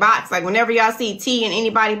anybody box, like whenever y'all see T in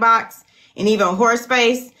anybody box, and even horse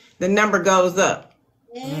face, the number goes up.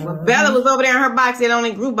 When Bella was over there in her box, it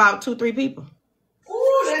only grew about 2-3 people.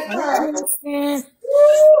 Ooh, that's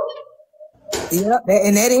Yep,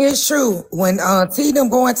 and that is true. When T them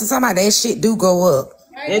go into somebody, that shit do go up.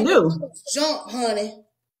 They do. Jump, honey.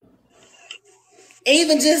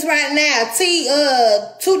 Even just right now, T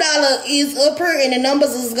 $2 is up here and the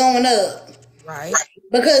numbers is going up. Right.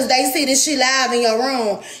 Because they see this shit live in your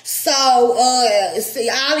room. So see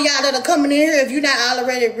all y'all that are coming in here, if you're not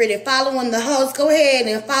already following the host, go ahead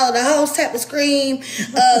and follow the host, tap the screen,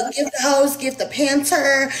 give the host, give the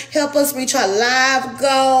Panther, help us reach our live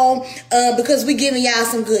goal, because we giving y'all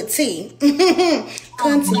some good tea.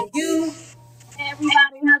 Continue. Hey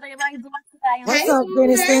everybody, how's everybody doing today? What's up,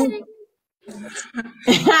 Venison?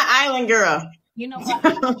 Island girl. You know what?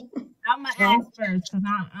 I'm gonna ask first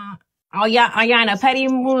because are y'all in a petty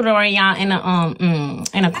mood or are y'all in a calm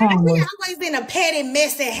mood? We always in a petty,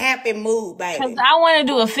 messy, happy mood, baby. Because I want to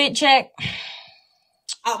do a fit check.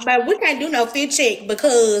 Oh, but we can't do no fit check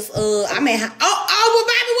because well,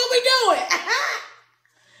 baby, what we doing?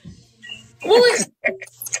 Because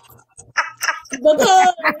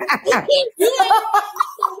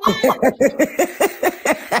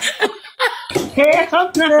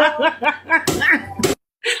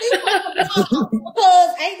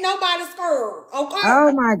ain't nobody scared. Okay.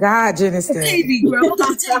 Oh my God, Jennifer. First of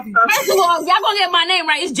all, y'all gonna get my name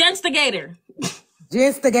right. It's Genstigator.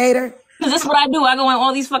 Genstigator. Cause that's what I do. I go in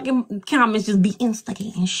all these fucking comments, just be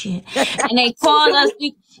instigating shit. And they called us.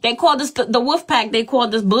 They called us the Wolf Pack. They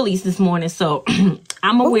called us bullies this morning. So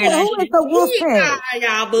I'm aware that. Who is the Wolf Pack?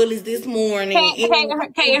 Y'all bullies this morning. Kay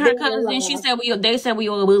and her cousins. And she said they said we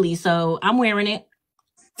all bullies. So I'm wearing it.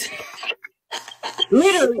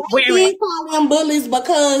 Literally wearing We call them bullies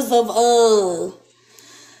because of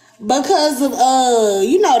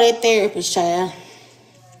you know that therapist child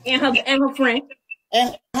and her friend.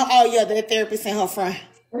 Oh yeah, that therapist and her friend.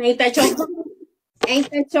 Ain't that your friend? Ain't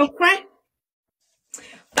that your friend?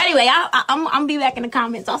 But anyway, I'm be back in the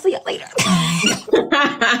comments. I'll see you later.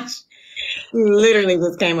 Literally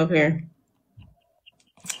just came up here.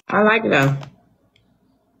 I like it though.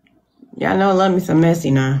 Y'all know I love me some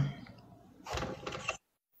messy now.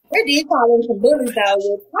 They did call them some bullies though.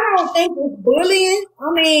 I don't think it's bullying.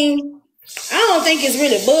 I mean, I don't think it's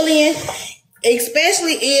really bullying,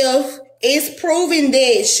 especially if it's proven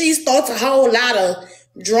that she starts a whole lot of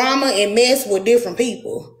drama and mess with different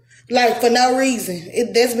people, like for no reason.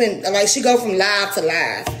 That's been like she go from live to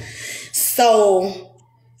live. So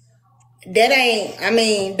that ain't. I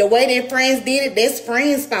mean, the way that friends did it, that's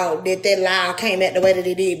friends' fault that live came out the way that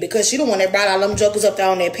it did because she don't want everybody all them jokers up there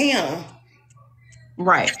on that panel.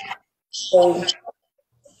 Right. So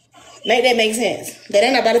make that make sense. That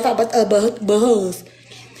ain't nobody fault but hers.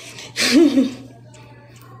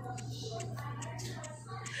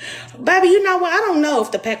 Baby, you know what? I don't know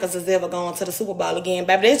if the Packers is ever going to the Super Bowl again,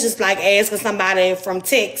 baby. That's just like asking somebody from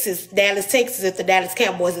Texas, Dallas, Texas, if the Dallas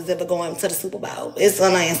Cowboys is ever going to the Super Bowl. It's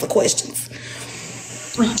unanswered questions.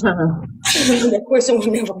 That question will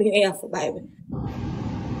never be answered, baby.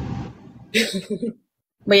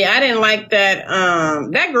 But yeah, I didn't like that.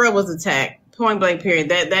 That girl was attacked. Point blank. Period.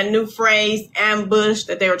 That new phrase, ambush,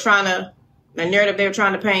 the narrative they were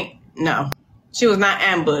trying to paint. No, she was not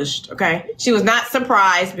ambushed. Okay, she was not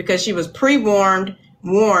surprised because she was warned,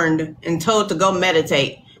 and told to go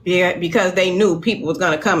meditate because they knew people was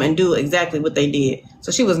gonna come and do exactly what they did.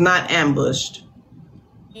 So she was not ambushed.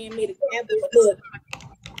 Look,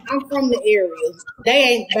 I'm from the area. They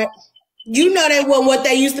ain't. You know they wasn't what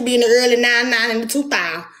they used to be in the early 99 and the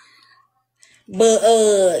 2000. But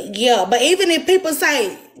yeah, but even if people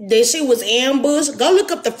say that she was ambushed, go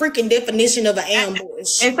look up the freaking definition of an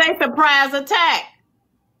ambush. It's a surprise attack.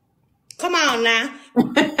 Come on now. Come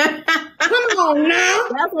on now.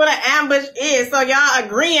 That's what an ambush is. So y'all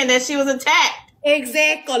agreeing that she was attacked.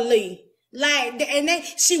 Exactly. Like, and then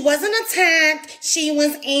she wasn't attacked, she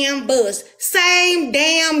was ambushed. Same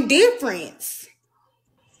damn difference.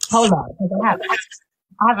 Hold on.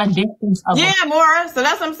 I have a distance of Maura. So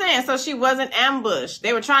that's what I'm saying. So she wasn't ambushed.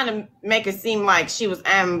 They were trying to make it seem like she was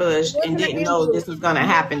ambushed and didn't know this was going to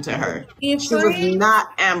happen to her. She was not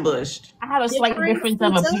ambushed. I have a slight difference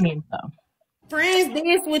of opinion, though. Friends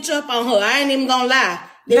did switch up on her. I ain't even gonna lie.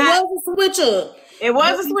 It was a switch up. It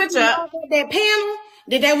was a switch up. That panel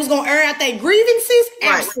that they was gonna air out their grievances.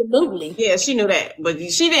 Right. Absolutely. Yeah, she knew that, but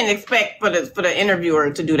she didn't expect for the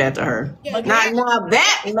interviewer to do that to her. Yeah, now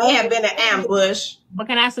that may have been an ambush. But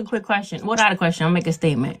can I ask a quick question? Well, not a question. I'll make a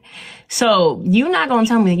statement. So you're not gonna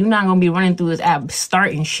tell me that you're not gonna be running through this app,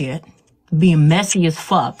 starting shit, being messy as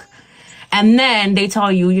fuck, and then they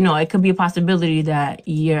tell you, it could be a possibility that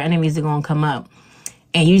your enemies are gonna come up,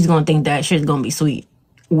 and you're just gonna think that shit's gonna be sweet.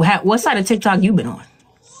 What side of TikTok you been on?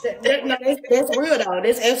 That's real though.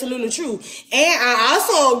 That's absolutely true. And I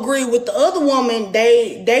also agree with the other woman.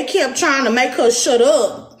 They kept trying to make her shut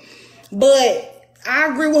up, but I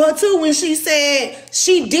agree with her too when she said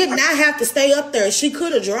she did not have to stay up there. She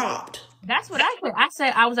could have dropped. That's what I said. I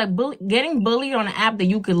said I was like, getting bullied on an app that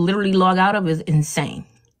you could literally log out of is insane.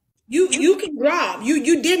 You can drop.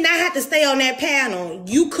 You did not have to stay on that panel.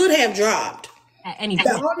 You could have dropped. At any point.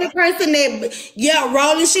 The only person that,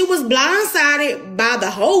 Roland, she was blindsided by the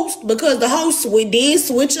host because the host did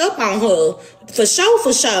switch up on her for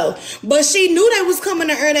sure. But she knew they was coming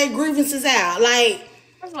to air their grievances out. Like,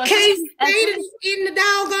 Kay stayed in the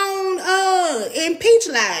doggone impeach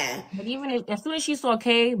line. But even as soon as she saw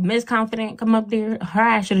Kay, Miss Confident come up there, her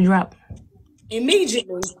ass should have dropped.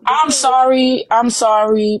 Immediately. I'm sorry,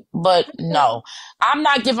 but no, I'm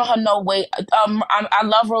not giving her no weight. I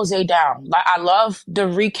love Rose down. Like, I love the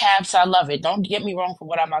recaps. I love it. Don't get me wrong for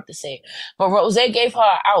what I'm about to say, but Rose gave her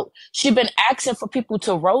an out. She been asking for people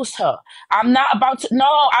to roast her. I'm not about to.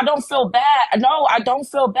 No, I don't feel bad. No, I don't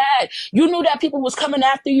feel bad. You knew that people was coming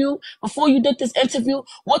after you before you did this interview.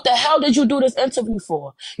 What the hell did you do this interview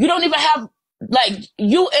for? You don't even have. Like,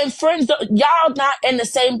 you and friends, y'all not in the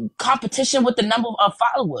same competition with the number of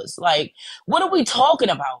followers. Like, what are we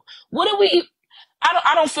talking about?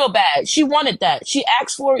 I don't feel bad. She wanted that. She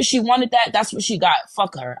asked for it. She wanted that. That's what she got.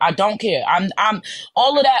 Fuck her. I don't care. I'm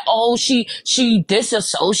all of that. Oh, she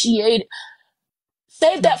disassociated.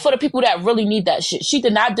 Save that for the people that really need that shit. She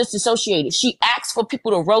did not disassociate it. She asked for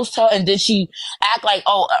people to roast her, and then she act like,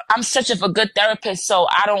 oh, I'm such a good therapist, so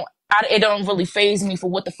it don't really faze me for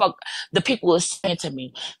what the fuck the people are saying to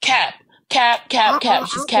me. Cap.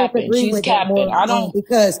 She's capping. She's capping. I don't,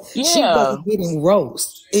 because she wasn't getting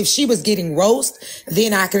roast. If she was getting roast,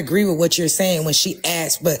 then I could agree with what you're saying when she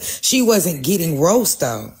asked, but she wasn't getting roast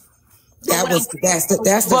though. That's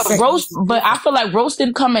the roast. But I feel like roast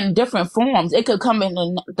didn't come in different forms. It could come in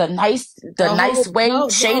the nice way,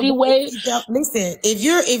 shady way. Listen,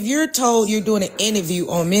 if you're told you're doing an interview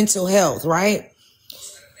on mental health, right?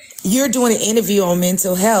 You're doing an interview on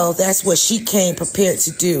mental health. That's what she came prepared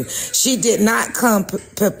to do. She did not come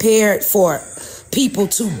prepared for people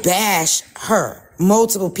to bash her,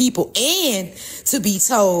 multiple people, and to be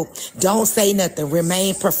told, don't say nothing,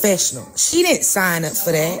 remain professional. She didn't sign up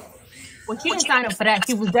for that. Well, she didn't sign up for that.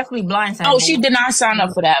 She was definitely blindsided. Oh, she did not sign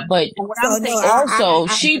up for that. But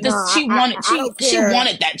she wanted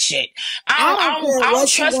that shit. I don't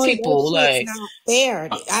trust people. Like, fair.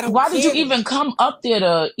 Why did you even come up there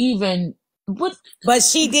to even? What? But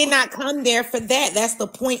she did not come there for that. That's the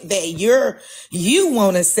point that you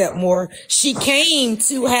want to set more. She came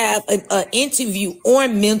to have an interview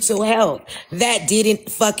on mental health. That didn't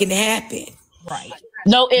fucking happen. Right.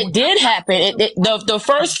 No, it did happen. The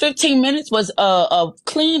first 15 minutes was a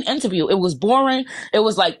clean interview. It was boring. It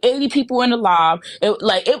was like 80 people in the live.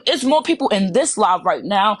 It's more people in this live right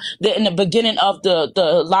now than in the beginning of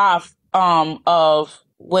the live of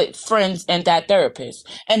with friends and that therapist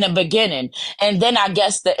in the beginning. And then I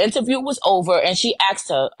guess the interview was over and she asked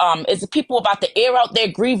her, is the people about to air out their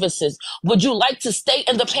grievances? Would you like to stay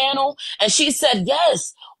in the panel? And she said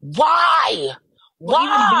yes. Why?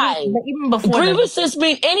 Why? Even before grievances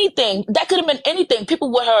mean anything. That could have been anything.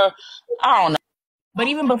 People with her, I don't know. But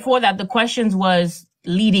even before that, the questions was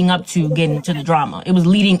leading up to getting into the drama. It was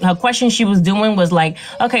her question she was doing was like,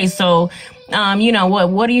 okay, so, how do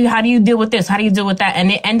you deal with this? How do you deal with that?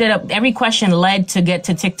 And it ended up, every question led to get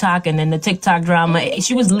to TikTok and then the TikTok drama.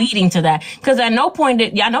 She was leading to that. Cause at no point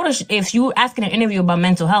I noticed if you were asking an interview about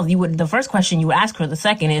mental health, the first question you would ask her, the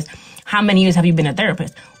second is, how many years have you been a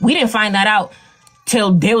therapist? We didn't find that out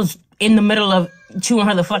till they was in the middle of chewing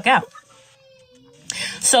her the fuck out.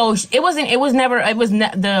 So the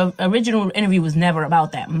original interview was never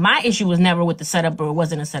about that. My issue was never with the setup, or it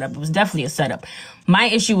wasn't a setup. It was definitely a setup. My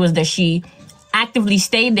issue was that she actively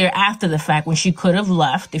stayed there after the fact when she could have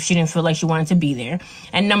left if she didn't feel like she wanted to be there.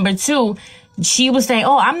 And number two, she was saying,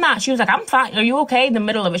 oh, I'm not. She was like, I'm fine. Are you okay? In the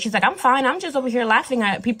middle of it. She's like, I'm fine. I'm just over here laughing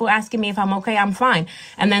at people asking me if I'm okay. I'm fine.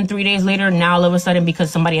 And then 3 days later, now all of a sudden,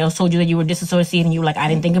 because somebody else told you that you were disassociating, you were like, I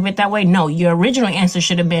didn't think of it that way. No, your original answer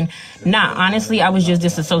should have been, nah, honestly, I was just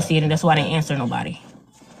disassociating. That's why I didn't answer nobody.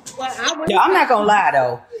 I'm not going to lie,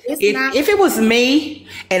 though. If it was me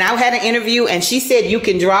and I had an interview and she said you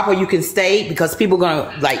can drop or you can stay because people are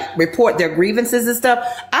going to report their grievances and stuff,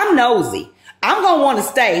 I'm nosy. I'm going to want to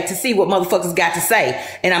stay to see what motherfuckers got to say.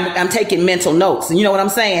 And I'm taking mental notes. And you know what I'm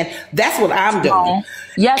saying? That's what I'm doing.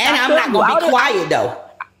 Yes, and I'm not going to be quiet, though.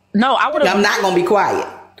 No, I'm not going to be quiet.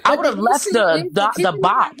 I would have left the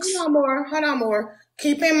box. Hold on more.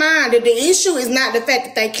 Keep in mind that the issue is not the fact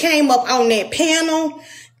that they came up on that panel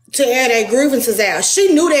to air their grievances out.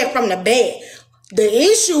 She knew that from the bat. The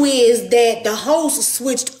issue is that the host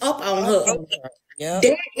switched up on her. Yep.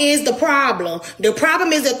 That is the problem. The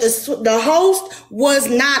problem is that the host was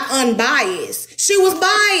not unbiased. She was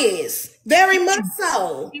biased. Very much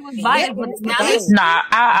so. She was biased, but now Nah,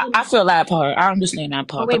 I feel that part. I understand that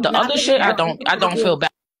part. But the other shit, I don't feel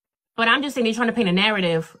bad. But I'm just saying they're trying to paint a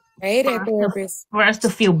narrative Hey there, therapist. for us to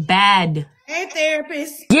feel bad. Hey,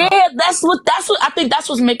 therapist. Yeah, that's what I think that's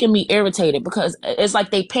what's making me irritated, because it's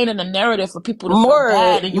like they painted a narrative for people to feel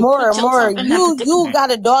bad, and you put yourself in that You predicament.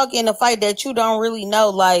 got a dog in a fight that you don't really know.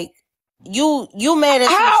 Like you mad at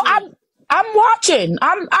How I'm watching.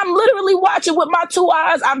 I'm literally watching with my 2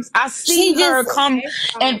 eyes. I see her come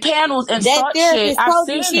in panels and that start shit. therapist I've told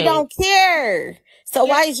you seen she it. don't care. So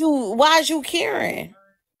why is you caring?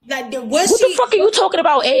 Like what the fuck are you talking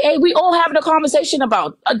about, AA? We all having a conversation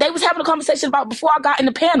about. They was having a conversation about before I got in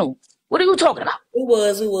the panel. What are you talking about? We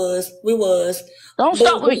was. Don't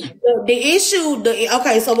stop with me. The issue.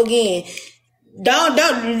 Okay, so again, don't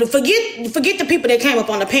forget the people that came up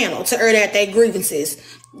on the panel to air out their grievances.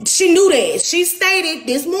 She knew that. She stated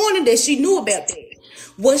this morning that she knew about that.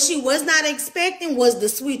 What she was not expecting was the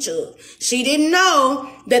switch up. She didn't know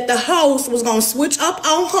that the host was gonna switch up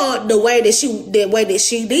on her the way that she did.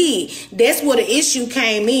 That's where the issue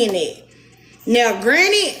came in at. Now,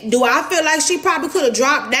 granted, do I feel like she probably could have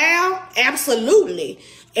dropped down? Absolutely.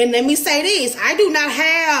 And let me say this: I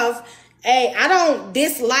don't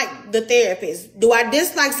dislike the therapist. Do I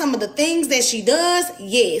dislike some of the things that she does?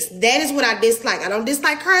 Yes, that is what I dislike. I don't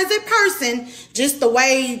dislike her as a person, just the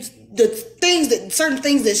way certain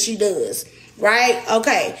things that she does, right?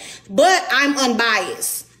 Okay. But I'm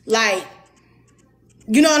unbiased. Like,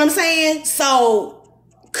 you know what I'm saying? So,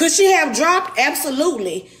 could she have dropped?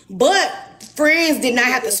 Absolutely. But friends did not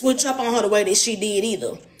have to switch up on her the way that she did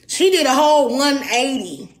either. She did a whole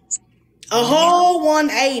 180. A whole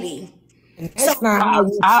 180. That's not how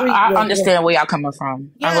you treat I your understand where y'all coming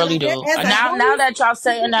from. I really do. Now that y'all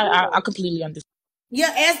saying that, I completely understand.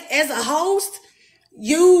 Yeah, as a host,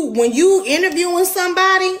 when you interviewing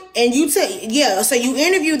somebody and so you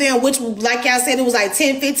interview them, which, like y'all said, it was like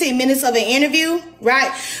 10-15 minutes of an interview, right?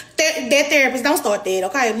 That therapist, don't start that,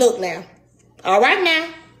 okay? Look now. All right now.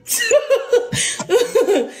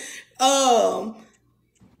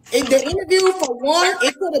 The interview, for one,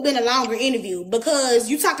 it could have been a longer interview, because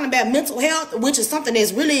you're talking about mental health, which is something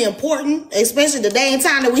that's really important, especially the day and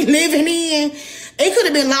time that we living in. It could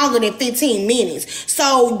have been longer than 15 minutes.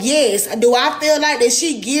 So, yes, do I feel like that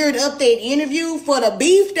she geared up that interview for the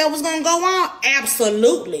beef that was going to go on?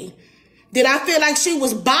 Absolutely. Did I feel like she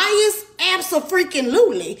was biased?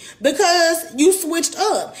 Absolutely. Because you switched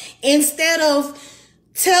up. Instead of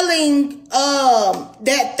telling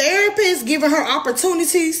that therapist, giving her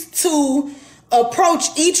opportunities to approach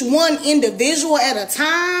each one individual at a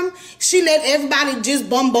time, she let everybody just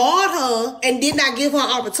bombard her and did not give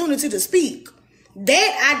her opportunity to speak.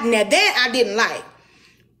 That I didn't like.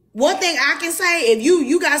 One thing I can say, if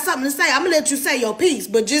you got something to say, I'm gonna let you say your piece,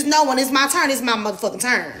 but just know when it's my turn, it's my motherfucking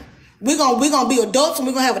turn. We're gonna be adults and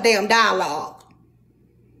we're gonna have a damn dialogue.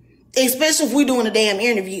 Especially if we're doing a damn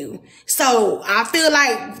interview. So I feel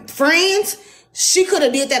like, friends, she could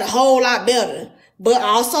have did that a whole lot better. But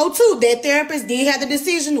also too, that therapist did have the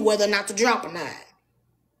decision whether or not to drop or not.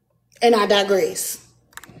 And I digress.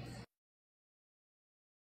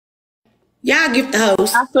 Y'all give the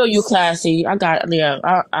host. I feel you, classy. I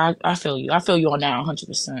feel you. I feel you on that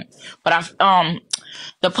 100%. But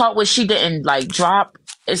the part where she didn't like drop,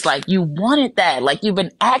 it's like you wanted that. Like, you've been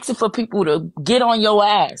asking for people to get on your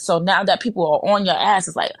ass. So now that people are on your ass,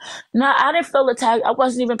 it's like, nah, I didn't feel attacked. I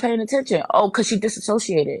wasn't even paying attention. Oh, because she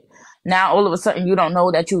disassociated. Now all of a sudden you don't know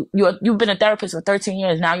that you've been a therapist for 13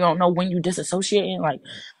 years. Now you don't know when you disassociating. Like,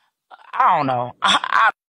 I don't know.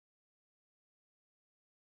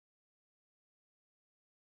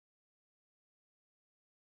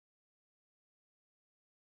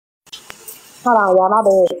 Hold on, y'all, my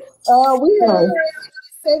bad. We have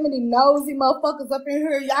 70 nosy motherfuckers up in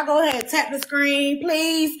here. Y'all go ahead and tap the screen,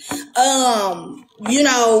 please.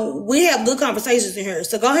 We have good conversations in here.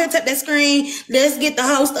 So go ahead and tap that screen. Let's get the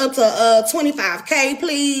host up to 25K,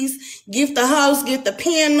 please. Gift the host, get the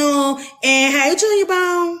panel. And hey, Junior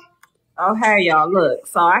Bone. Oh, hey, y'all. Look,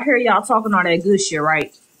 so I hear y'all talking all that good shit,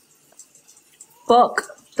 right? Fuck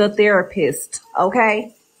the therapist,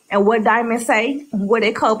 okay? And what Diamond say? What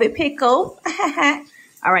they call it, pickle?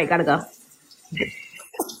 All right, gotta go.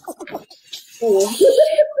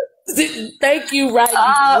 Thank you,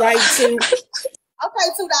 right too. Okay,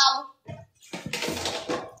 $2.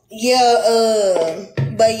 Yeah,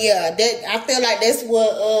 but yeah, that I feel like that's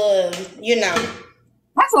what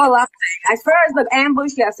That's all I'm saying. As far as the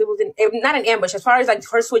ambush, yes, it was not an ambush. As far as like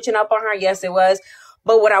her switching up on her, yes, it was.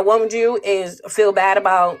 But what I won't do is feel bad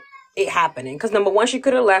about it happening. Because number one, she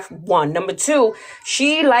could have left. One. Number two,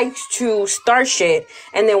 she likes to start shit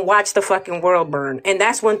and then watch the fucking world burn. And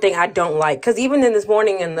that's one thing I don't like. Because even in this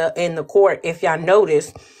morning in the court, if y'all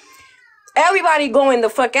notice, everybody going the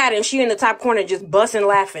fuck out, and she in the top corner just busting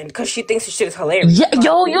laughing because she thinks the shit is hilarious. Yeah,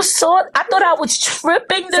 yo, you saw it? I thought I was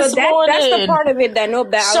tripping this morning. That's the part of it that a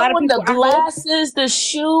lot of showing people, the glasses, the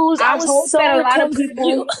shoes. I was so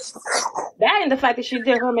confused. That and the fact that she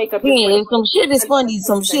did her makeup. Yeah, some shit is funny.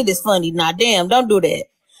 Some shit is funny. Nah, damn, don't do that.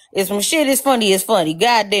 If some shit is funny, it's funny.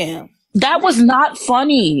 Goddamn. That was not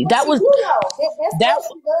funny. That was That's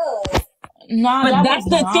what she does. No, but that's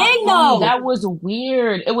the thing, though. That was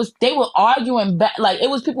weird. They were arguing back, like it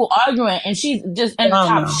was people arguing, and she just in the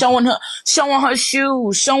top showing her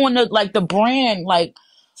shoes, showing the brand, like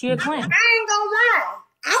she a clown. I ain't gonna lie.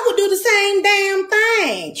 I would do the same damn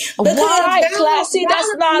thing. Why, Classy?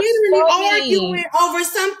 That's not funny. Arguing over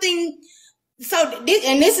something. So,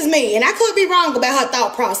 this is me, and I could be wrong about her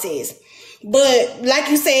thought process. But like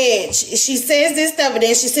you said, she says this stuff, and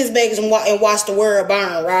then she sits back and watch the world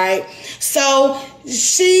burn, right? So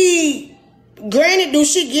granted, do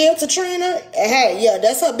she give to Trina? Hey, yeah,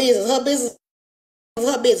 that's her business. Her business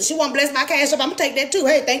is her business. She want to bless my cash up. I'm gonna take that too.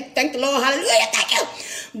 Hey, thank the Lord, hallelujah, thank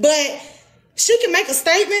you. But she can make a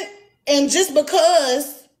statement, and just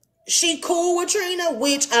because she cool with Trina,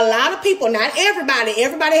 which a lot of people, not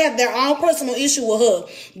everybody have their own personal issue with her,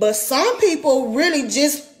 but some people really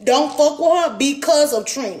just don't fuck with her because of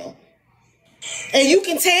Trina. And you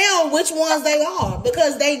can tell which ones they are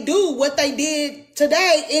because they do what they did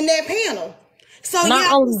today in that panel. So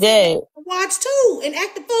not only that, watch too and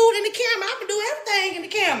act the fool in the camera. I can do everything in the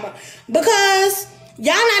camera because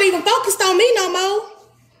y'all not even focused on me no more.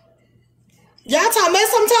 Y'all talking about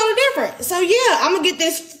something totally different. So yeah, I'm gonna get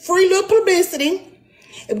this free little publicity,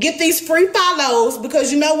 get these free follows,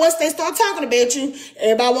 because once they start talking about you,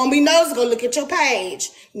 everybody won't be nosy, go look at your page.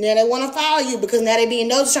 Now they want to follow you because now they being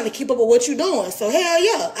nosy, trying to keep up with what you're doing. So hell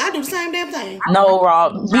yeah, I do the same damn thing. No,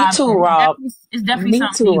 Rob. Me too, Rob. It's definitely me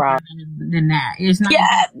too, Rob. Than that. It's not.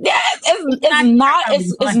 Yeah.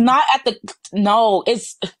 It's not at the. No,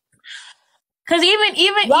 it's. Cause even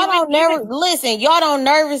y'all don't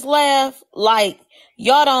nervous laugh. Like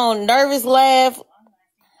y'all don't nervous laugh.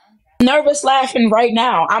 Nervous laughing right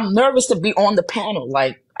now. I'm nervous to be on the panel.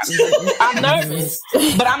 Like I'm nervous,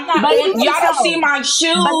 but I'm not. Y'all don't see my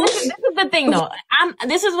shoes. But this is the thing, though.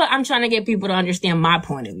 This is what I'm trying to get people to understand. My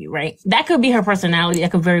point of view, right? That could be her personality. That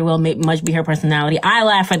could very well much be her personality. I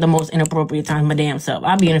laugh at the most inappropriate times, my damn self.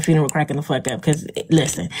 I'll be in a funeral cracking the fuck up because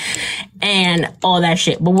listen, and all that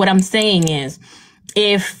shit. But what I'm saying is,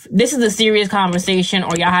 if this is a serious conversation,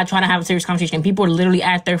 or y'all trying to have a serious conversation, and people are literally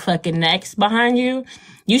at their fucking necks behind you,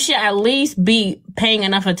 you should at least be paying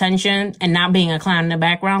enough attention and not being a clown in the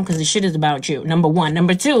background, because the shit is about you. Number one.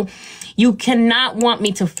 Number two, you cannot want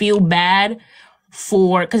me to feel bad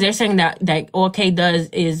because they're saying that all Kay does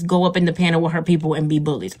is go up in the panel with her people and be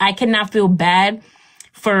bullies. I cannot feel bad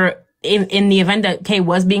for, in the event that Kay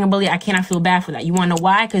was being a bully, I cannot feel bad for that. You want to know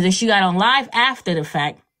why? Because if she got on live after the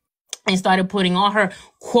fact and started putting all her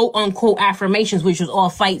quote unquote affirmations, which was all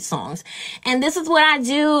fight songs. And this is what I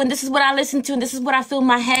do, and this is what I listen to, and this is what I fill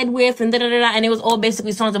my head with, and and it was all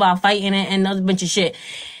basically songs about fighting and a bunch of shit.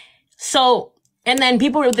 So, and then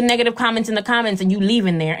people with the negative comments in the comments, and you leave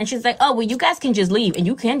in there, and she's like, oh, well, you guys can just leave, and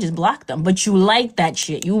you can just block them, but you like that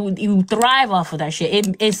shit. You thrive off of that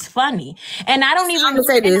shit. It's funny. And I don't even I'm gonna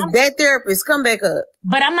say this, that therapist, come back up.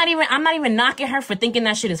 But I'm not even knocking her for thinking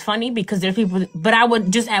that shit is funny, because there's people, but I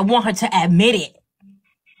would just want her to admit it.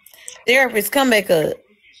 Therapist, come back up.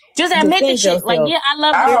 Just admit the shit. Like, yeah, I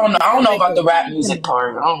love I don't know about the rap music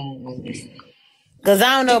part. Because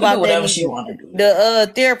I don't know about whatever that. She want to do.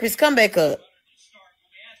 The therapist, come back up.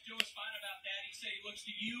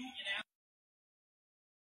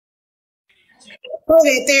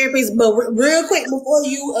 That therapist, but real quick before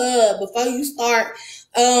you start,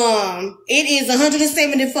 it is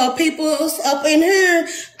 174 people up in here.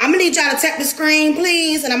 I'm gonna need y'all to tap the screen,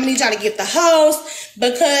 please, and I'm gonna need y'all to give the host,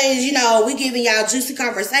 because we giving y'all juicy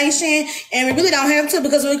conversation, and we really don't have to,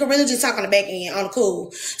 because we can really just talk on the back end on the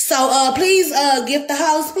cool. So please give the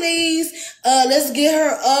host, please. Let's get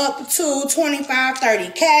her up to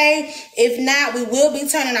 25-30K. If not, we will be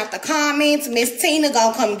turning off the comments. Miss Tina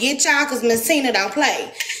gonna come get y'all, because Miss Tina don't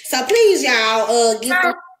play. So please, y'all, give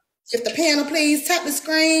the If the panel please tap the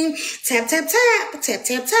screen, tap, tap, tap, tap,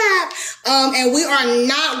 tap, tap. And we are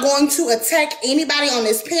not going to attack anybody on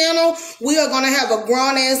this panel. We are going to have a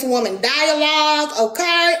grown-ass woman dialogue,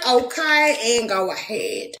 okay, and go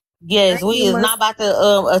ahead. Yes, we is not about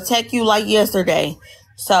to attack you like yesterday.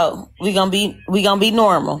 So we gonna be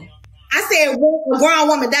normal. I said grown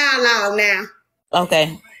woman dialogue now.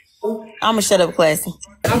 Okay. I'ma shut up, Classy.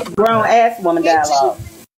 Grown ass woman dialogue.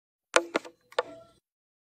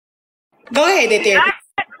 Go ahead, there. Not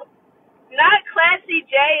Classy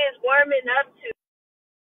J is warming up to.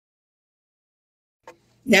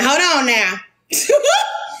 Now hold on now.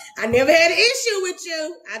 I never had an issue with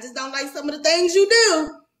you. I just don't like some of the things you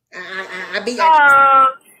do. I'm gonna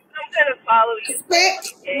follow you.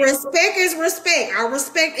 Respect is respect. I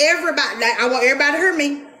respect everybody. Like, I want everybody to hear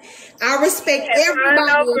me. I respect everybody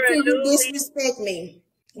until you disrespect me.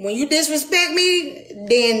 When you disrespect me,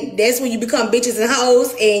 then that's when you become bitches and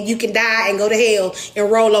hoes, and you can die and go to hell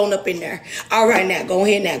and roll on up in there. All right, now go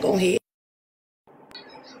ahead.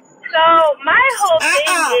 So my whole thing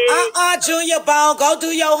is Junior Bone, go do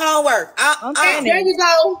your homework. Okay, there you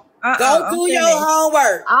go. Go do your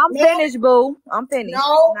homework. I'm finished, boo. I'm finished.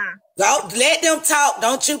 No. Go let them talk.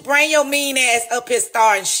 Don't you bring your mean ass up here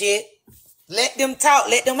starting shit. Let them talk.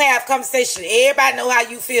 Let them have conversation. Everybody know how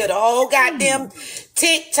you feel. The whole goddamn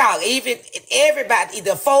TikTok. Even everybody.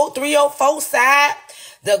 The 304 side.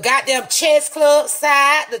 The goddamn chess club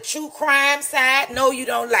side. The true crime side. No, you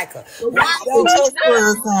don't like her. The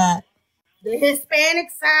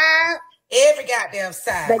Hispanic side. Every goddamn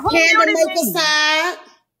side. The candle maker side.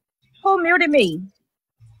 Who muted me?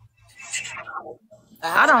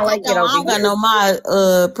 I don't like it over here. I don't got no mod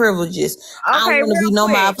privileges. I don't want to be no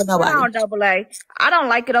mod for nobody. Hold on, Double A. I don't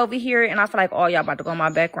like it over here, and I feel like, y'all about to go in my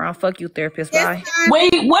background. Fuck you, therapist. Bye.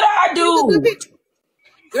 Wait, what I do?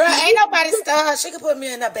 Girl, ain't nobody stunned. She can put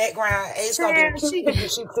me in the background. It's gonna be she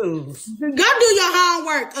cool. Go do your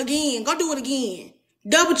homework again. Go do it again.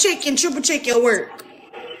 Double check and triple check your work.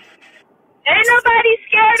 Ain't nobody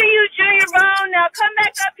scared of you, Junior Bone. Now come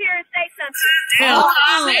back up here and say something.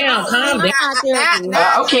 Calm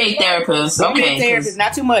down. Okay, therapist. Okay. Therapist.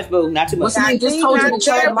 Not too much, boo. Not too much. Listen, just told you to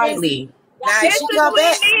tread lightly. Now, she go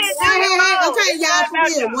back. Okay, y'all, for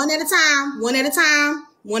real. One at a time. We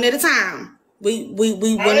one at a time.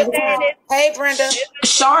 Hey, Brenda.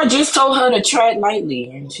 Shar just told her to tread lightly,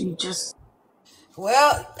 and she just.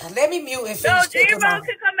 Well, let me mute and finish. No, Junior Bone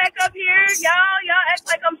can come back up here. Y'all act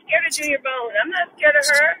like I'm scared of Junior Bone. I'm not scared of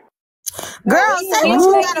her. Girl, say what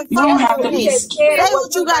you gotta fucking say. Say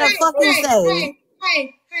what you gotta fucking say.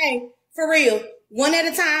 Hey, for real. One at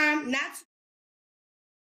a time, not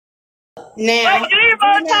now. But Junior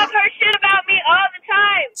Bone talk her shit about me all the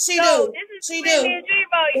time. She do. This is between me and Junior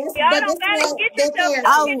Bone. Y'all don't gotta get yourself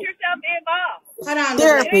involved. Hold on,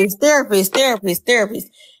 Therapist.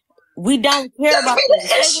 We don't care about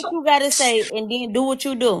that. Say what you gotta say and then do what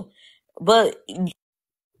you do. But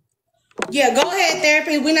yeah, go ahead,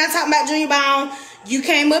 therapy. We're not talking about Junior Bone. You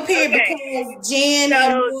came up here because Jen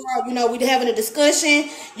and we're having a discussion.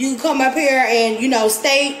 You come up here and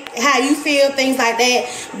state how you feel, things like that.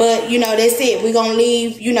 But that's it. We're gonna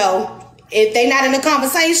leave. If they're not in the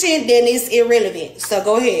conversation, then it's irrelevant. So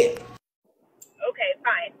go ahead. Okay,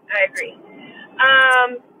 fine. I agree.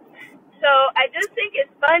 So I just think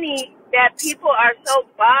it's funny that people are so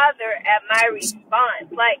bothered at my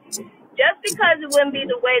response. Like, just because it wouldn't be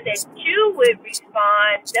the way that you would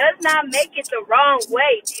respond does not make it the wrong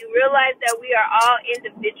way. Do you realize that we are all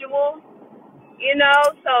individuals?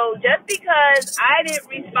 So just because I didn't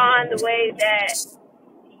respond the way that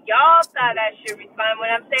y'all thought I should respond,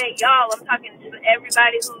 when I'm saying y'all, I'm talking to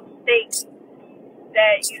everybody who thinks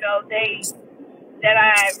that, that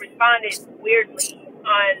I responded weirdly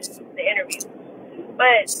on the interview.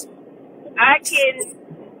 But I can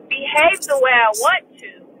behave the way I want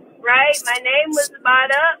to, right? My name was brought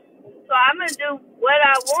up, so I'm going to do what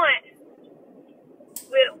I want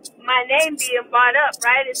with my name being brought up,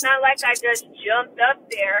 right? It's not like I just jumped up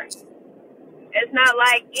there. It's not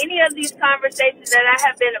like any of these conversations that I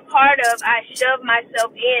have been a part of, I shoved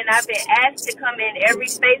myself in. I've been asked to come in every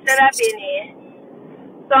space that I've been in.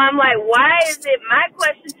 So I'm like, why is it, my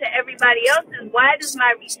question to everybody else is, why does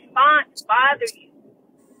my response bother you?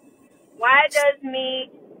 Why does me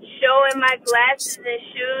showing my glasses and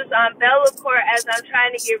shoes on Bellacourt as I'm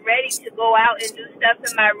trying to get ready to go out and do stuff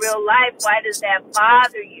in my real life, why does that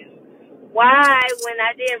bother you? Why, when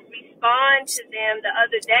I didn't respond to them the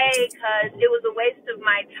other day because it was a waste of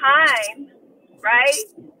my time,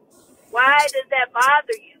 right? Why does that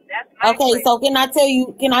bother you? That's my question. So can I tell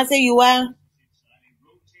you why?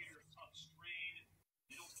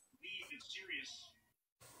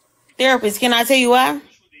 therapist. Can I tell you why?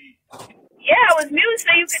 Yeah, I was muted so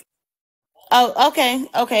you could. Oh,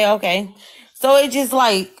 okay. So it just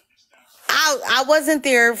like I wasn't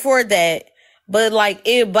there for that, but like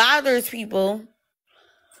it bothers people,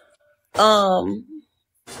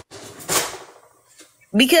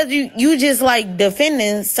 because you just like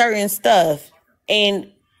defending certain stuff,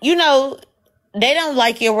 and you know they don't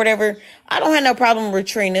like it or whatever. I don't have no problem with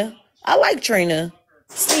Trina. I like Trina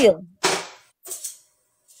still,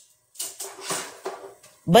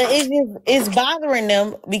 but it's bothering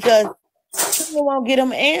them because Trina won't get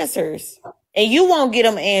them answers, and you won't get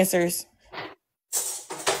them answers.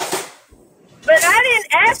 But I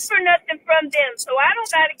didn't ask for nothing from them, so I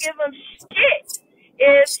don't gotta give them shit.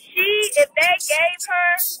 If they gave her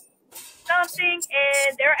something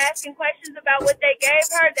and they're asking questions about what they gave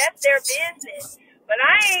her, that's their business. But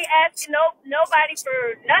I ain't asking nobody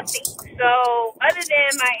for nothing. So other than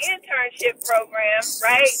my internship program,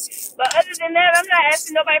 right? But other than that, I'm not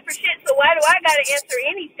asking nobody for shit. So why do I gotta answer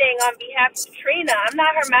anything on behalf of Trina? I'm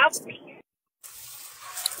not her mouthpiece.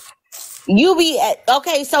 You be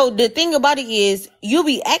okay. So the thing about it is, you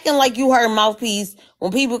be acting like you her mouthpiece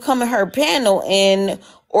when people come in her panel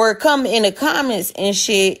or come in the comments and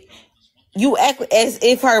shit. You act as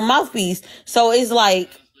if her mouthpiece. So it's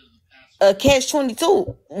like a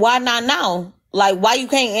catch-22. Why not now? Like, why you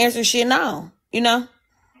can't answer shit now? You know?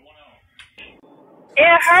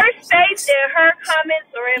 In her space, in her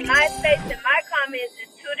comments, or in my space, in my comments,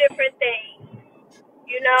 is two different things.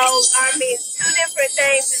 You know, I mean, two different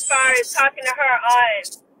things as far as talking to her on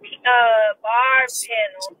bar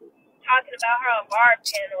panels, talking about her on bar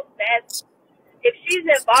panels. That's, if she's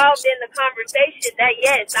involved in the conversation, that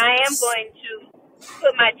yes, I am going to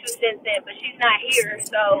put my 2 cents in, but she's not here,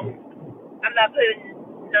 so I'm not putting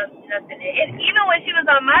nothing in. And even when she was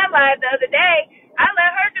on my live the other day, I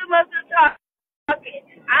let her do most of the talking.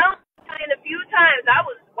 A few times I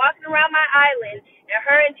was walking around my island, and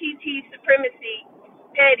her and TT Supremacy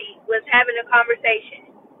Petty was having a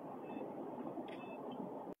conversation.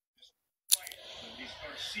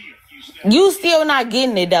 You still not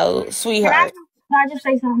getting it though, sweetheart. Can I just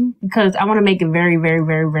say something? Because I want to make it very, very,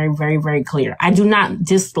 very, very, very, very clear. I do not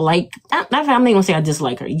dislike. I'm not gonna say I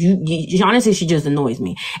dislike her. Honestly, she just annoys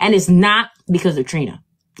me, and it's not because of Trina.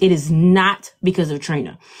 It is not because of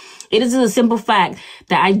Trina. It is a simple fact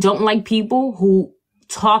that I don't like people who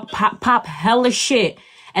talk pop hella shit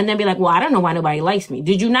and then be like, well, I don't know why nobody likes me.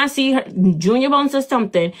 Did you not see her? Junior Bone says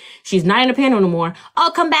something. She's not in the panel no more. Oh,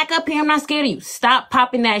 come back up here. I'm not scared of you. Stop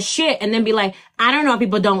popping that shit and then be like, I don't know why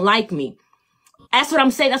people don't like me. That's what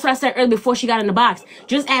I'm saying. That's what I said earlier before she got in the box.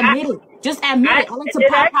 Just admit it. Just admit it. I like to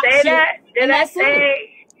pop shit. Did I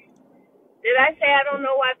say I don't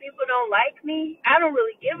know why people don't like me? I don't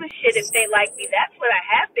really give a shit if they like me. That's what I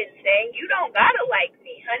have been saying. You don't gotta like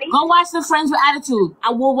me, honey. Go watch the Friends with Attitude.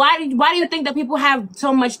 Well, why do you think that people have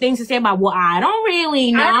so much things to say about, well, I don't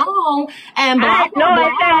really know, and blah, blah, blah. I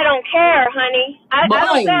say I don't care, honey. I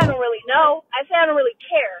don't say I don't really know. I say I don't really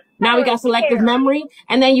care. Now we got selective memory.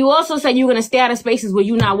 And then you also said you were going to stay out of spaces where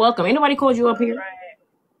you're not welcome. Ain't nobody called you up here? Right.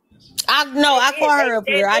 I called her up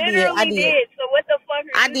here. I did. So what the fuck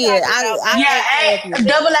are you talking about?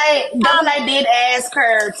 Double A did ask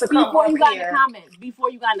her to come up here. Before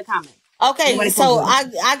you got in the comments. Okay, so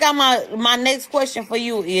I got my next question for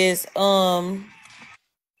you is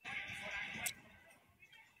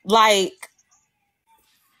like,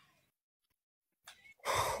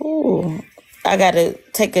 I gotta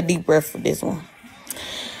take a deep breath for this one.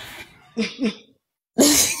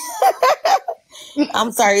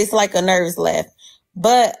 I'm sorry, it's like a nervous laugh.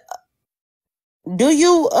 But do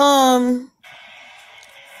you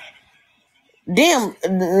damn,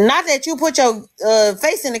 not that you put your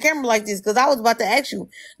face in the camera like this, because I was about to ask you,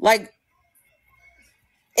 like,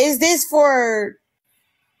 is this for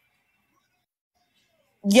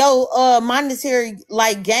your monetary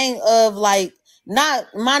like gain of like, not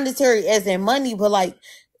monetary as in money, but like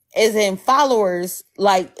as in followers?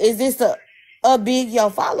 Like, is this a big your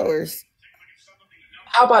followers?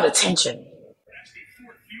 How about attention?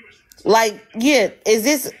 Like, yeah, is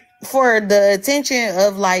this for the attention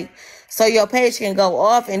of like, so your page can go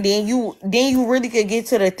off and then you really could get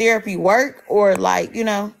to the therapy work, or like, you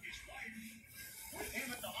know?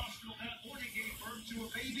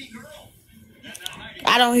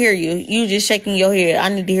 I don't hear you. You just shaking your head. I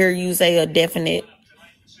need to hear you say a definite.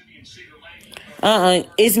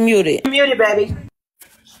 It's muted. Muted, baby.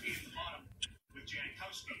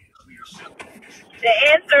 The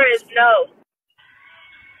answer is no.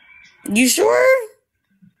 You sure?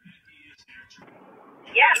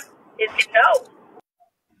 Yeah, it's no.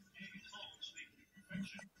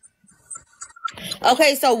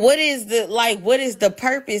 Okay, so what is the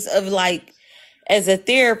purpose of like as a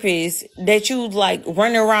therapist that you like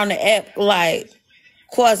running around the app like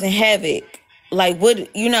causing havoc? Like what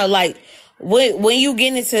when you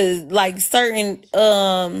get into like certain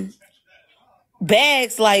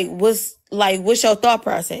bags, what's your thought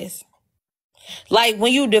process? Like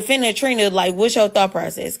when you defend Trina, like what's your thought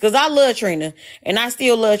process? Because I love Trina and I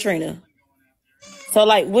still love Trina. So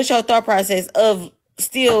like what's your thought process of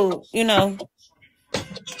still, I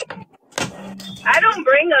don't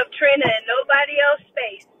bring up Trina in nobody else's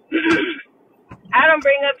space. I don't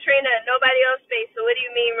bring up Trina in nobody else's space. So what do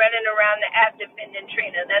you mean running around the app defending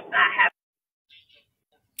Trina? That's not happening.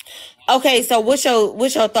 Okay, so what's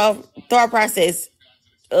your thought process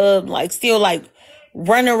of like still like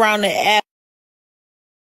running around the app?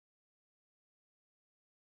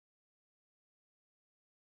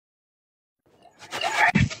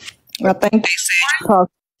 I think they said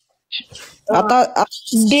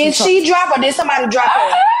Did she drop or did somebody drop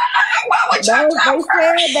her? Why would y'all drop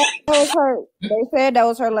her? They said that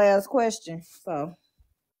was her last question. So.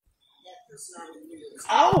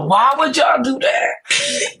 Oh, why would y'all do that?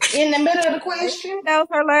 In the middle of the question? That was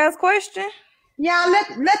her last question. Yeah,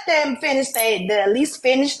 let them finish at least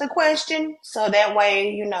finish the question so that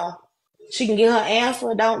way, she can get her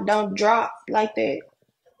answer. Don't drop like that.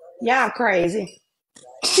 Y'all crazy.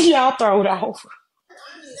 Y'all throw it off.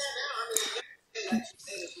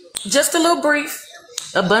 Just a little brief.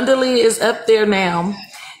 Abundantly is up there now,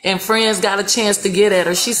 and friends got a chance to get at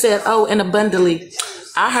her. She said, "Oh, and Abundantly,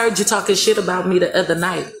 I heard you talking shit about me the other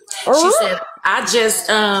night." She said, "I just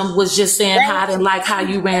was just saying how I didn't like how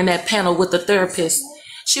you ran that panel with the therapist."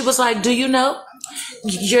 She was like, "Do you know?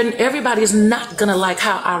 Everybody's not gonna like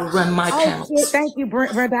how I run my panels." Shit, thank you,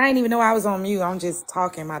 Brenda. I didn't even know I was on mute. I'm just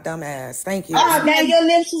talking my dumb ass. Thank you. Oh, now your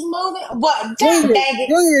lips is moving. What? Dang it.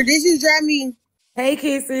 Junior, did you drive me? Hey,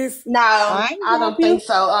 kisses. No, I don't think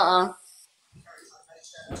so. I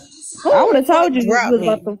would have told you Drop was me.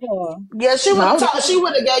 about to fall. Yeah, she would have She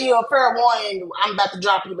would have gave you a fair warning. I'm about to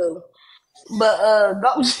drop you, boo. But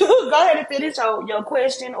go ahead and finish your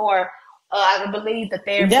question, or I believe the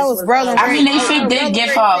therapist That was Roland. I mean, they did give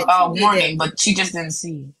her a warning, but she just didn't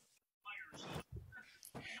see.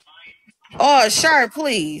 Oh, Sharp,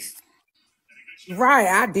 please. Right,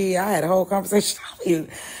 I did. I had a whole conversation with you.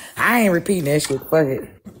 I ain't repeating that shit. Fuck it.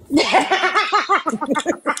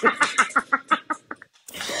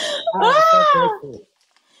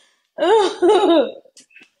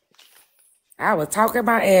 I was talking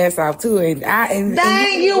my ass off too, and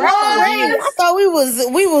dang, you was. I thought we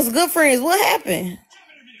was good friends. What happened?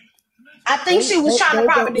 I think she was trying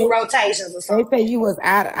to probably do rotations or something. They say you was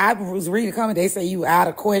out. I was reading the comment. They say you out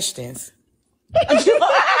of questions.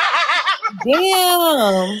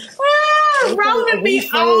 Damn. Roland be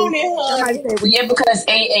owning her. Yeah, because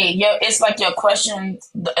it's like your question.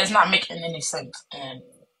 It's not making any sense. And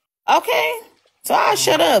okay. So I'll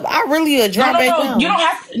shut up. I really drop back down. You don't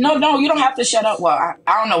have to, you don't have to shut up. Well,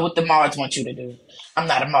 I don't know what the mods want you to do. I'm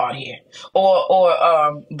not a mod here.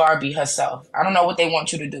 Or Barbie herself. I don't know what they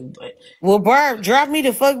want you to do, but well, Barb, drop me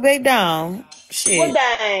the fuck back down. Shit. Well,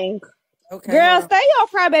 dang. Okay. Girl, stay your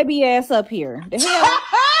crybaby ass up here. The hell?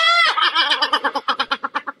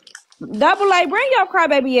 Double A, bring your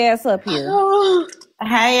crybaby ass up here.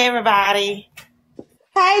 Hey, everybody.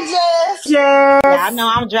 Hey, Jess. Y'all know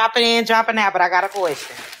I'm dropping in, dropping out, but I got a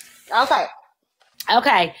question.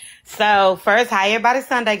 Okay. So, first, how everybody's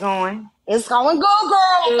Sunday going? It's going good,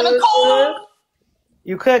 girl. I'm gonna cook.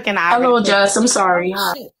 You cooking? Hello, Jess. I'm sorry.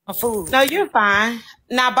 No, you're fine.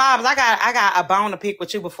 Now, Bobs, I got a bone to pick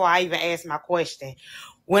with you before I even ask my question.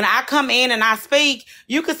 When I come in and I speak,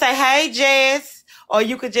 you could say, "Hey, Jess," or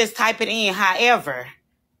you could just type it in. However,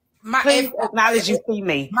 please acknowledge you see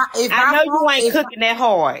me. I know you ain't cooking that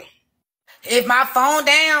hard. If my phone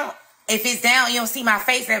down, if it's down, you don't see my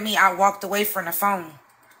face. That means I walked away from the phone,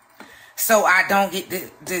 so I don't get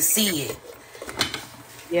to see it.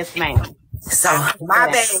 Yes, ma'am. So my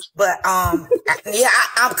bad, but yeah,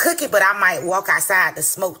 I'm cooking, but I might walk outside to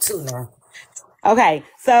smoke too now. Okay,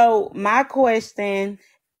 so my question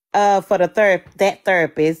for that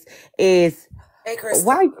therapist is, hey,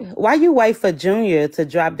 why you wait for Junior to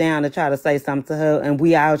drop down to try to say something to her, and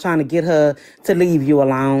we all trying to get her to leave you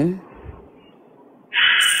alone?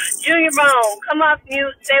 Junior Bone, come off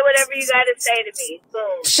mute. Say whatever you got to say to me.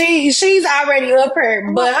 Boom. She's already up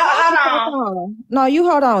here, but hold on. No, you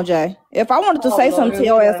hold on, Jay. If I wanted to say something to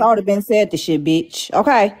your ass, I would have been said this shit, bitch.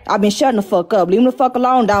 Okay? I've been shutting the fuck up. Leave me the fuck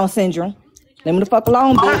alone, Down syndrome. Leave me the fuck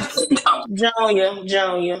alone, bitch.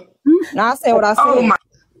 Junior. Now I said what I said. Oh my.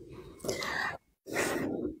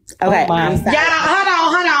 Okay.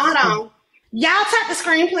 Hold on. Y'all tap the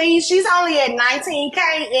screen, please. She's only at 19K,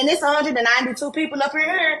 and it's 192 people up in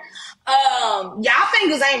here. Y'all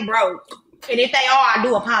fingers ain't broke. And if they are, I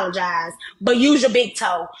do apologize. But use your big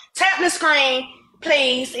toe. Tap the screen,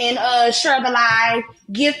 please, and share the live.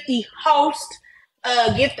 Give the host,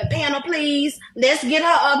 give the panel, please. Let's get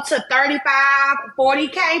her up to 35,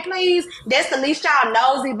 40K, please. That's the least y'all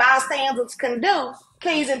nosy bystanders can do.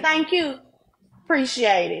 Please and thank you.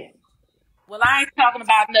 Appreciate it. Well, I ain't talking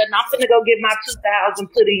about nothing. I'm finna go get my 2,000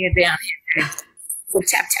 put in down here. So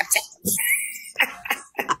tap, tap, tap.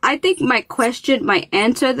 I think my question might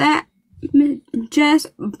answer that, Jess,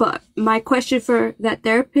 but my question for that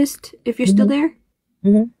therapist, if you're still there.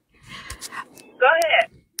 Go ahead.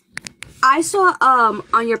 I saw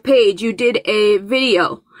on your page you did a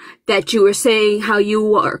video that you were saying how you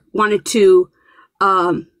wanted to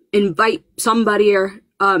invite somebody or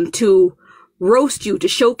to roast you to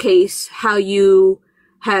showcase how you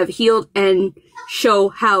have healed and show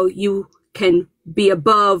how you can be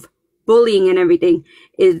above bullying and everything.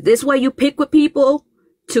 Is this why you pick with people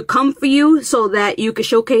to come for you so that you can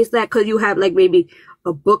showcase that? Because you have like maybe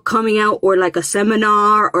a book coming out or like a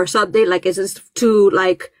seminar or something? Like, is this to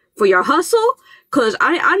like for your hustle? Cause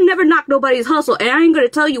I never knock nobody's hustle, and I ain't gonna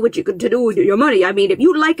tell you what you could to do with your money. I mean, if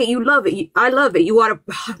you like it, you love it. I love it. You want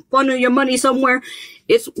to funnel your money somewhere,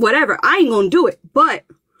 it's whatever. I ain't gonna do it. But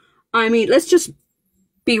I mean, let's just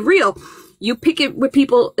be real. You pick it with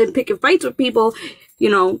people and picking fights with people. You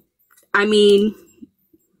know, I mean,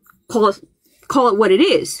 call it what it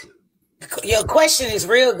is. Your question is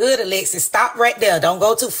real good, Alexis. Stop right there. Don't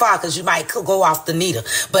go too far because you might go off the needle.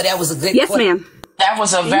 But that was a good question. Yes, ma'am. That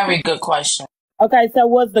was a very good question. Okay, so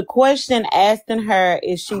was the question asking her,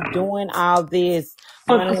 is she doing all this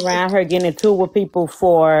running around her getting into with people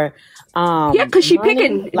for yeah, because she money?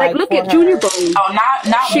 picking like look at for Junior her- Bone. Oh,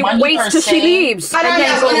 not She money waits per till se. she leaves. Hold on, And then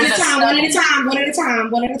y'all. goes One It at was a a time. One at a study. time. One at a time.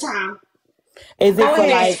 One at a time. Is it Go for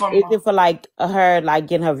ahead. like her like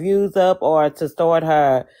getting her views up or to start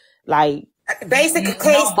her like Basically,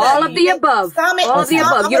 case study. all of the above. Sum it, All of the I'm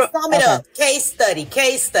above. You gonna don't. sum it Okay. up. Case study. That's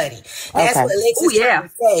Okay. what Alexis Oh yeah. trying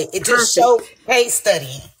to say. It just Perfect. showed case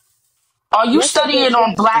studying. Are you That's a good studying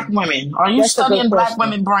on black question. women? Are you That's a good studying black question.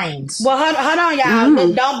 women brains? Well, hold on,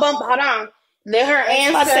 y'all. Don't bump. Hold on. Let her answer.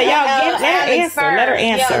 about to say, y'all let her Alex answer. first. Let her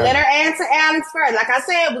answer. Yeah, let her answer Alex first. Like I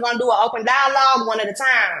said, we're gonna do an open dialogue one at a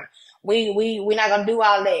time. We're not gonna do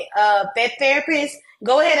all that. That therapist,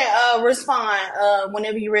 go ahead and respond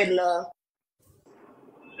whenever you're ready, love.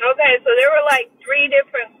 Okay, so there were like 3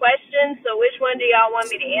 different questions. So which one do y'all want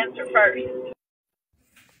me to answer first?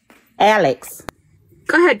 Alex.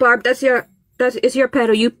 Go ahead, Barb. It's your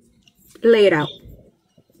pedal. You lay it out.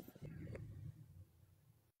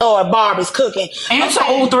 Or Barbie's cooking. Answer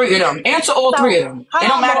Okay. all 3 of them. Answer all 3 of them. It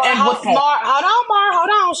don't matter at what point. Hold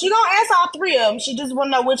on. She gonna answer all 3 of them. She just wanna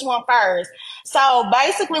know which one first. So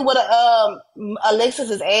basically, what Alexis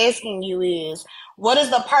is asking you is, what is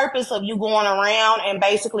the purpose of you going around and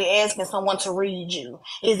basically asking someone to read you?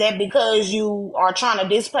 Is that because you are trying to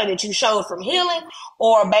display that you showed from healing,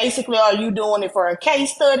 or basically are you doing it for a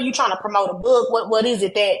case study? You trying to promote a book? What is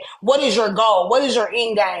it that? What is your goal? What is your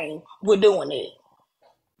end game with doing it?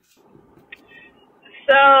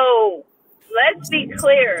 So let's be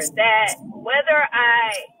clear that whether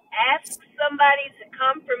I asked somebody to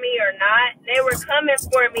come for me or not, they were coming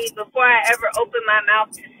for me before I ever opened my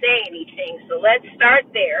mouth to say anything. So let's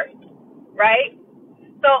start there, right?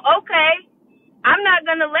 So, okay, I'm not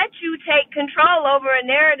going to let you take control over a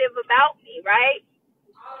narrative about me, right?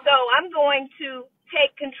 So I'm going to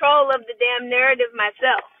take control of the damn narrative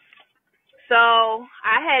myself. So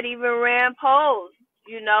I had even ran polls,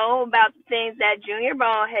 about the things that Junior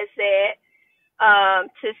Bone has said,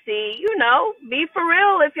 to see, be for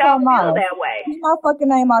real if y'all feel that way. Use my fucking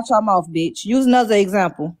name out your mouth, bitch. Use another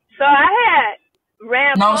example. So I had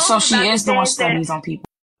ran No, polls so she about is the doing things studies on people.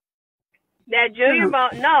 that Junior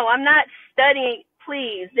Bone. No, I'm not studying.